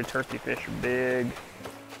 Zebra turkey fish are big.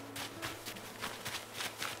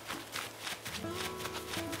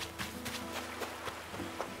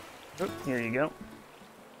 Oop, here you go.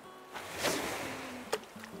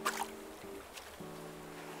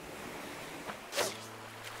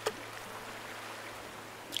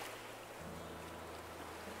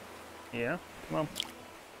 Yeah, come on.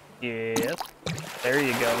 Yes. There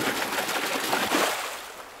you go.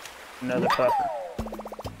 Another puffer.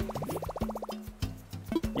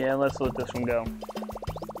 Yeah, let's let this one go.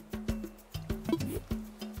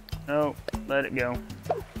 Oh, let it go.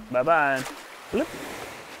 Bye-bye. Flip.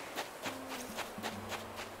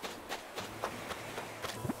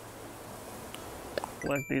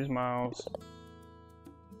 Collect these miles.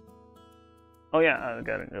 Oh yeah, I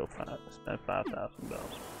gotta go spend 5,000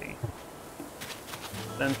 bells. Okay.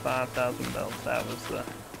 Spend 5,000 bells. That was the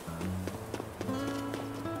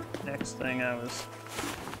next thing I was.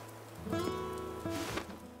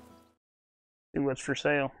 See what's for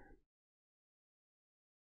sale.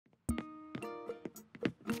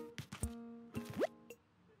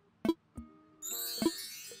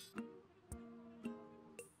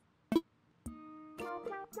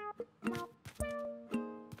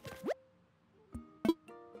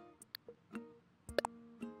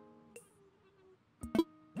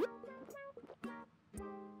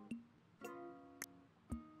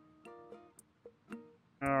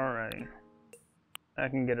 Alrighty. I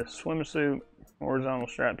can get a swimsuit, horizontal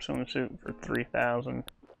strap swimsuit for 3,000.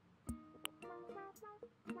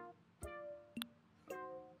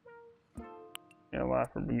 Yeah, why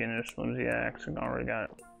for beginners, flimsy axe, I already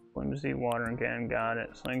got it. Flimsy watering can, got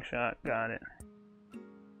it. Slingshot, got it.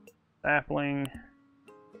 Sapling.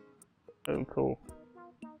 Oh, cool.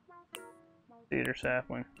 Cedar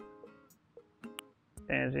sapling.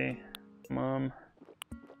 Pansy. Mum.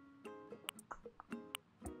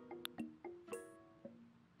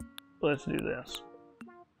 Let's do this.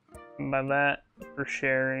 And by that, for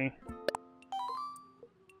Sherry.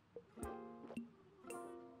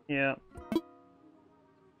 Yep.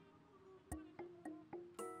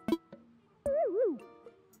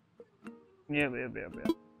 Yep.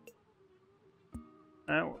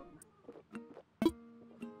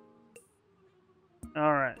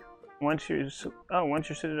 Alright. Once you're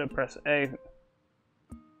suited up, press A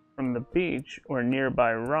from the beach or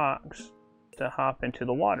nearby rocks to hop into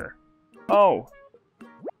the water. Oh!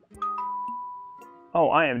 Oh,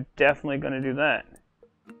 I am definitely going to do that.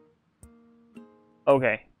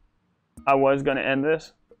 Okay. I was going to end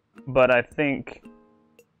this, but I think...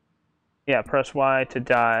 yeah, press Y to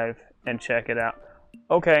dive and check it out.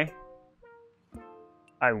 Okay.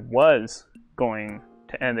 I was going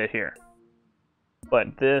to end it here.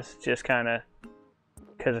 But this just kind of...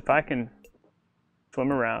 because if I can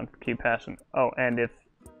swim around, keep passing... oh, and if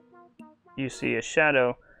you see a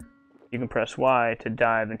shadow, you can press Y to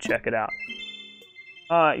dive and check it out.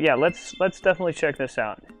 Yeah, let's definitely check this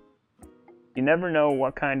out. You never know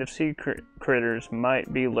what kind of sea critters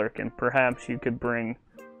might be lurking. Perhaps you could bring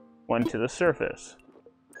one to the surface.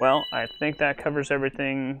 Well, I think that covers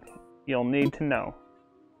everything you'll need to know.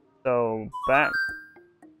 So, back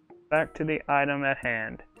to the item at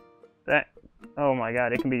hand. Oh my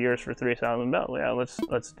god, it can be yours for 3,000 bells. Yeah,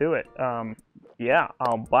 let's do it. Yeah,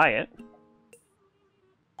 I'll buy it.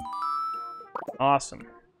 Awesome.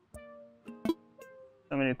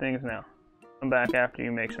 So many things now. Come back after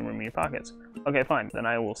you make some room in your pockets. Okay, fine. Then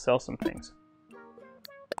I will sell some things.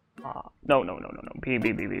 No.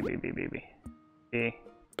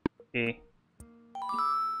 B.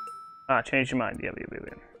 Change your mind. Yeah, B.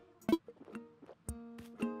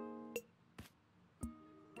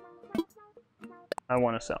 I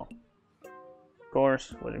want to sell. Of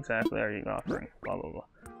course. What exactly are you offering? Blah, blah, blah.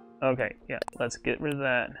 Okay, yeah. Let's get rid of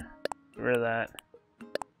that. Get rid of that.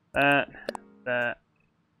 That.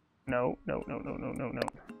 No.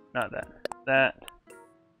 Not that. That.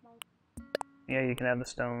 Yeah, you can have the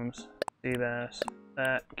stones. Sea bass.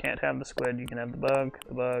 That. Can't have the squid. You can have the bug.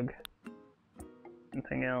 The bug.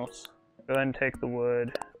 Anything else? Go ahead and take the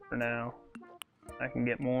wood for now. I can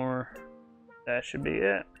get more. That should be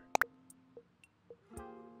it.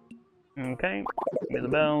 Okay. Give me the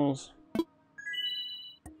bells.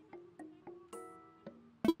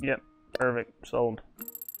 Yep. Perfect. Sold.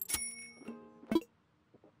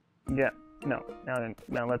 Yeah. No.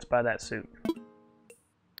 Now let's buy that suit.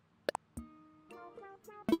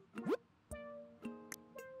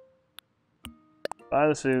 Buy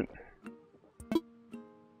the suit.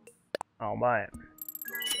 I'll buy it.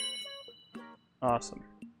 Awesome.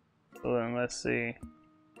 So then let's see.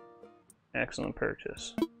 Excellent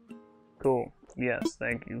purchase. Cool. Yes,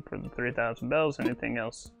 thank you for the 3,000 bells. Anything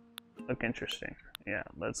else look interesting? Yeah,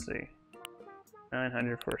 let's see.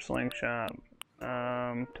 900 for a slingshot.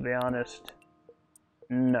 To be honest,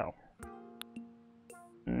 no.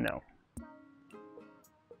 No.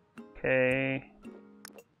 Okay.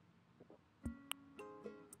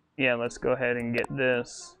 Yeah, let's go ahead and get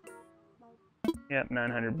this. Yep,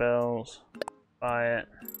 900 bells. Buy it.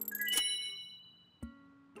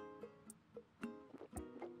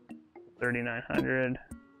 3,900.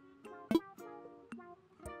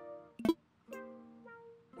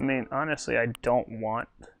 I mean, honestly, I don't want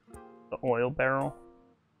the oil barrel.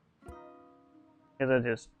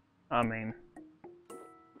 Because I mean...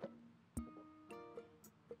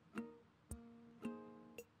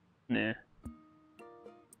 Nah.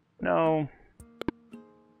 No.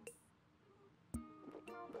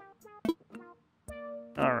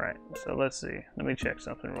 Alright, so let's see. Let me check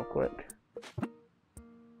something real quick.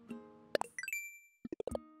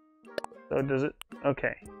 So does it...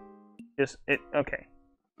 Okay. Okay.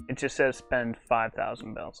 It just says spend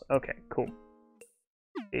 5,000 bells. Okay, cool.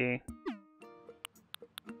 See?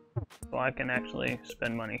 So I can actually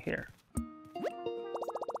spend money here.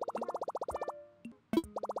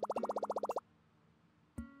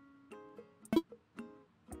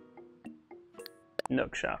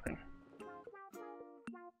 Nook shopping.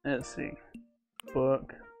 Let's see.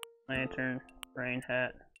 Book, lantern, rain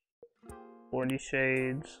hat, 40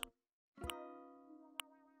 shades.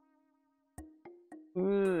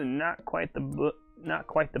 Ooh, not quite the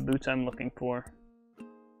boots I'm looking for.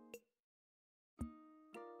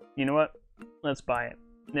 You know what? Let's buy it.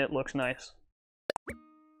 It looks nice.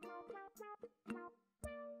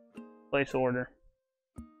 Place order.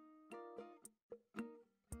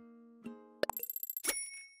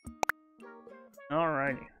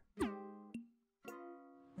 Alrighty.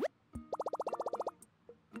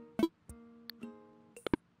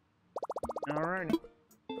 Alrighty.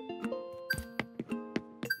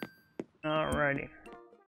 Alrighty.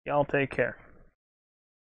 Y'all take care.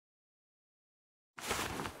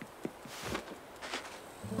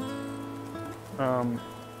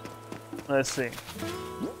 Let's see.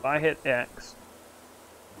 If I hit X,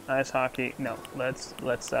 ice hockey. No, let's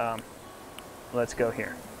go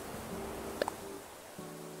here.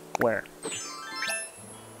 Where?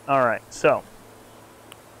 Alright, so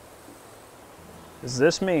does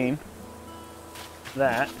this mean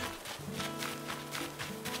that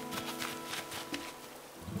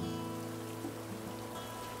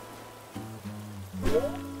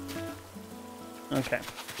okay,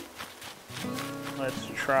 let's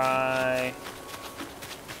try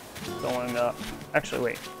going up. Actually,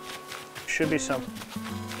 wait,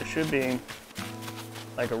 there should be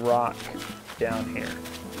like a rock down here.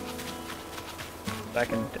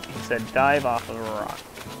 He said dive off of a rock.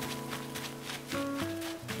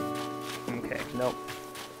 Okay, nope.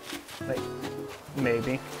 Wait,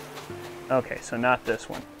 maybe. Okay, so not this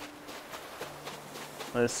one.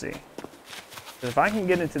 Let's see. If I can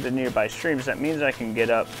get into the nearby streams, that means I can get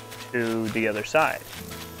up to the other side,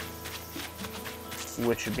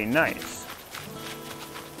 which would be nice.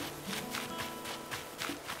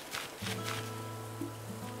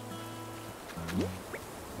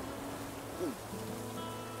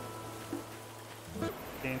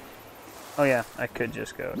 Oh yeah, I could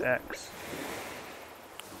just go X.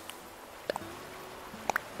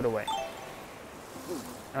 Put away.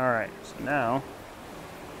 Alright, so now...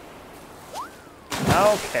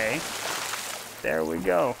 Okay. There we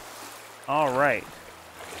go. Alright.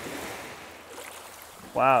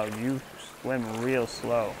 Wow, you swim real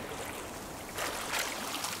slow.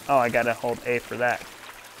 Oh, I gotta hold A for that.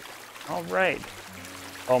 Alright.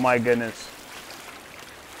 Oh my goodness.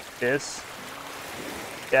 This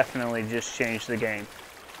definitely just changed the game.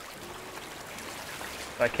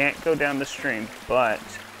 I can't go down the stream, but...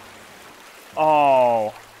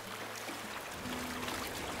 Oh!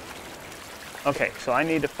 Okay, so I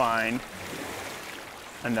need to find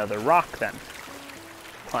another rock then.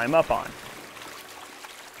 Climb up on.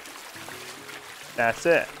 That's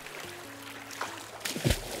it.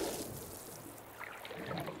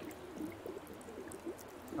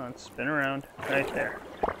 Let's spin around right there.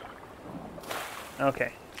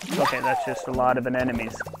 Okay. Okay, that's just a lot of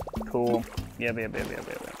enemies. Cool. Yep.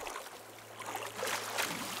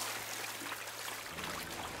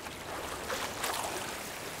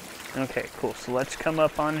 Okay, cool. So let's come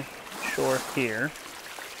up on shore here.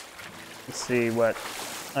 Let's see what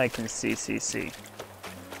I can see.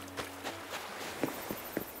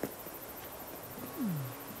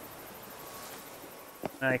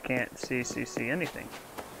 I can't see anything.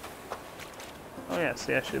 Oh yeah,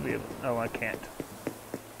 see, I should be able... Oh, I can't.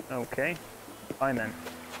 Okay. Fine then.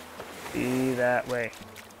 Be that way.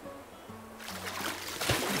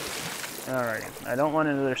 Alright, I don't want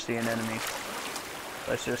another sea anemone.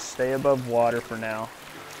 Let's just stay above water for now.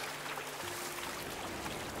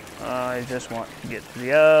 I just want to get to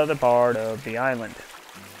the other part of the island.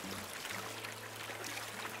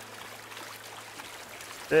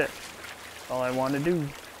 That's it. That's all I want to do.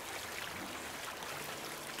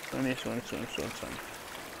 Swim.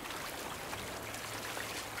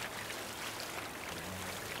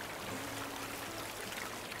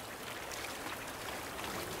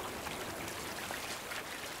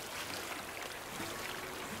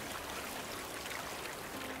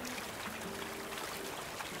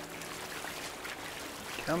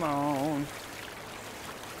 Come on.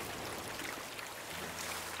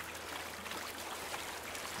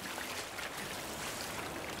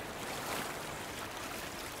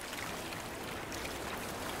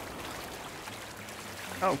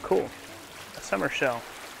 Oh, cool. A summer shell.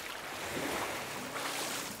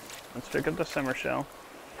 Let's pick up the summer shell.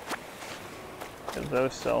 Because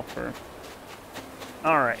those sell for...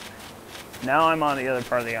 Alright. Now I'm on the other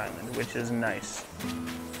part of the island, which is nice.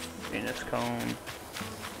 Venus cone.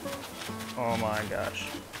 Oh my gosh.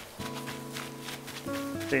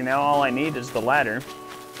 See, now all I need is the ladder.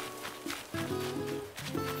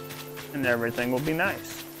 And everything will be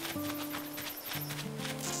nice.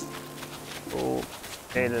 Cool.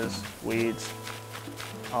 Potatoes, weeds.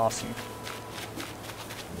 Awesome.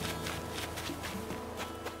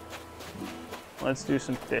 Let's do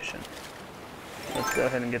some fishing. Let's go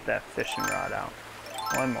ahead and get that fishing rod out.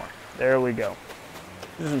 One more. There we go.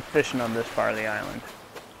 Do some fishing on this part of the island.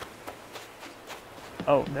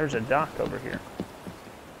 Oh, there's a dock over here.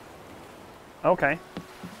 Okay.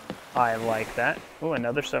 I like that. Oh,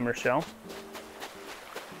 another summer shell.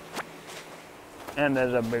 And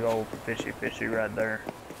there's a big old fishy right there.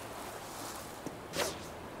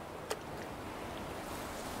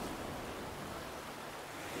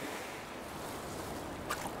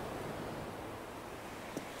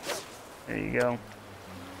 There you go.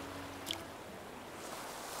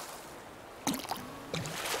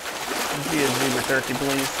 Be a zebra turkey,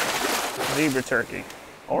 please. Zebra turkey.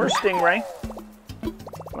 Or stingray.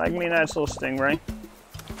 Like me, nice little stingray.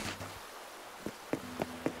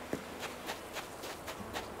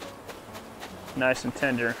 Nice and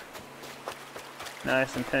tender.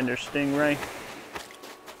 Nice and tender stingray.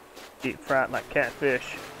 Deep fried like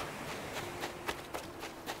catfish.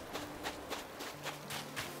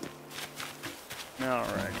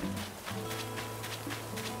 Alrighty.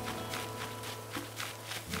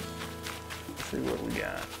 Let's see what we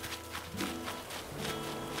got.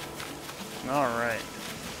 Alright.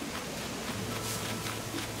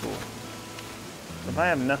 Cool. If I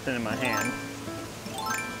have nothing in my hand...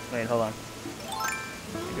 Wait, hold on.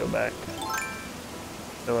 Let me go back.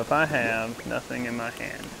 So if I have nothing in my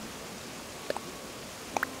hand,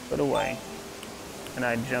 put away, and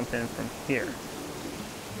I jump in from here.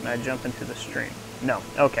 Can I jump into the stream? No.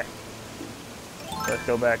 Okay. Let's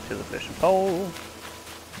go back to the fishing pole.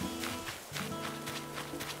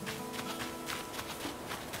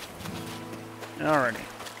 Alrighty.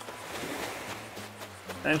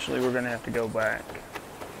 Eventually we're going to have to go back.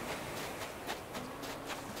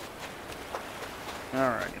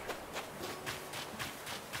 Alrighty.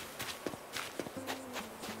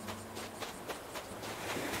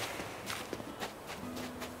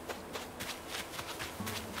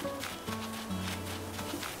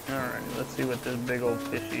 Alrighty, let's see what this big old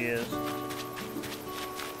fishy is.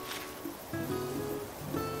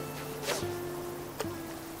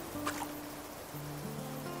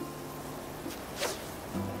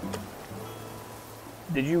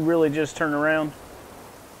 Did you really just turn around?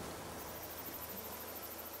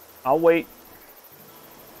 I'll wait.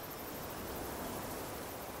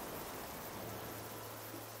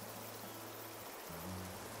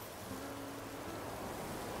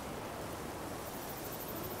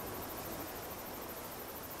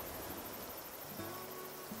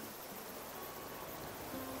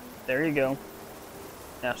 There you go.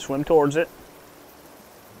 Now swim towards it.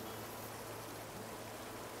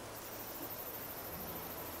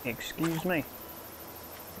 Excuse me.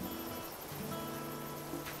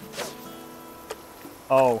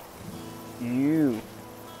 Oh, you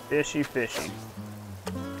fishy fishy.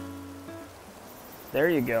 There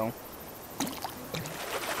you go.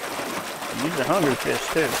 Use the hungry fish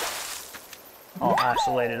too. All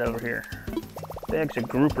isolated over here. The heck's a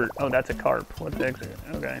grouper? Oh, that's a carp. What the heck's it?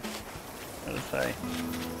 Okay. What does it say?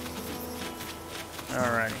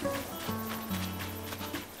 Alrighty.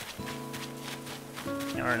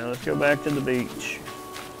 Alright, now let's go back to the beach.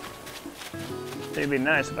 It'd be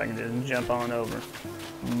nice if I could just jump on over,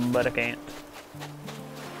 but I can't.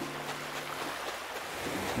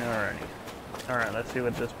 Alrighty. Alright, let's see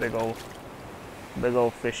what this big old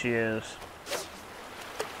fishy is.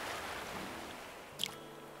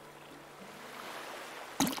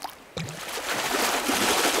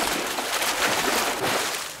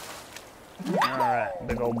 Alright,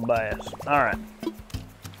 big old bass. Alright.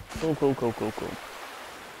 Cool, cool, cool, cool, cool.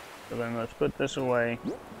 So then let's put this away.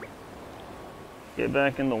 Get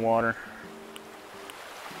back in the water.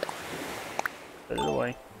 Put it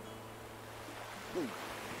away.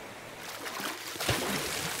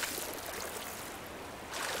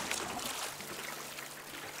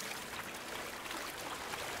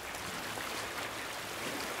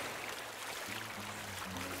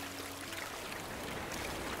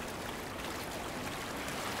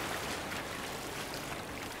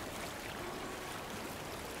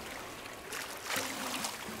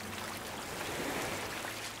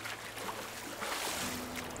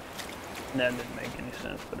 That didn't make any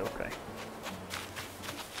sense, but okay.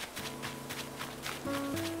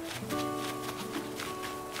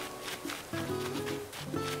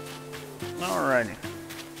 Alrighty.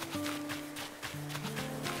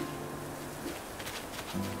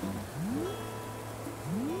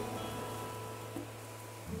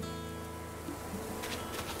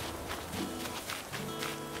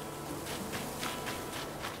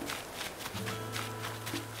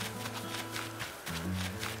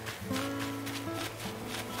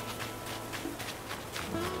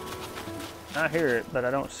 I hear it, but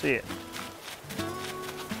I don't see it.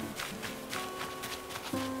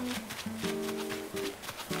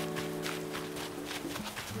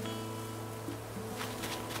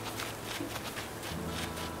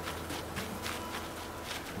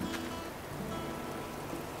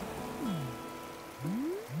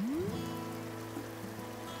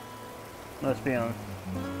 Let's be honest.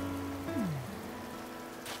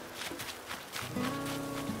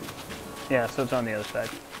 Yeah, so it's on the other side.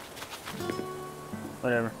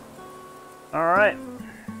 Whatever. Alright.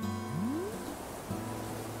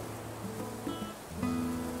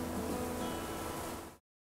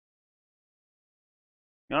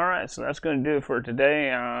 Alright, so that's going to do it for today.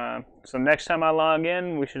 So next time I log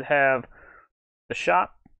in, we should have the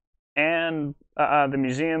shop and the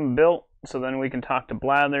museum built, so then we can talk to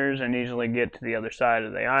Blathers and easily get to the other side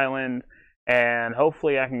of the island. And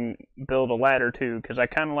hopefully I can build a ladder too, because I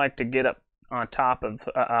kind of like to get up on top of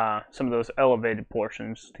some of those elevated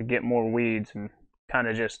portions to get more weeds and kind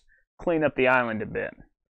of just clean up the island a bit.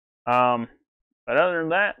 But other than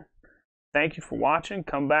that, thank you for watching.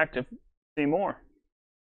 Come back to see more.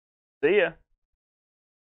 See ya.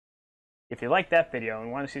 If you liked that video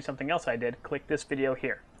and want to see something else I did, click this video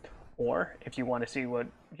here. Or if you want to see what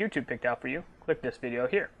YouTube picked out for you, click this video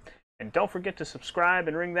here. And don't forget to subscribe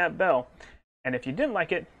and ring that bell. And if you didn't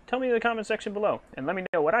like it, tell me in the comment section below and let me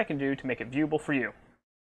know what I can do to make it viewable for you.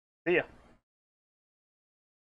 See ya.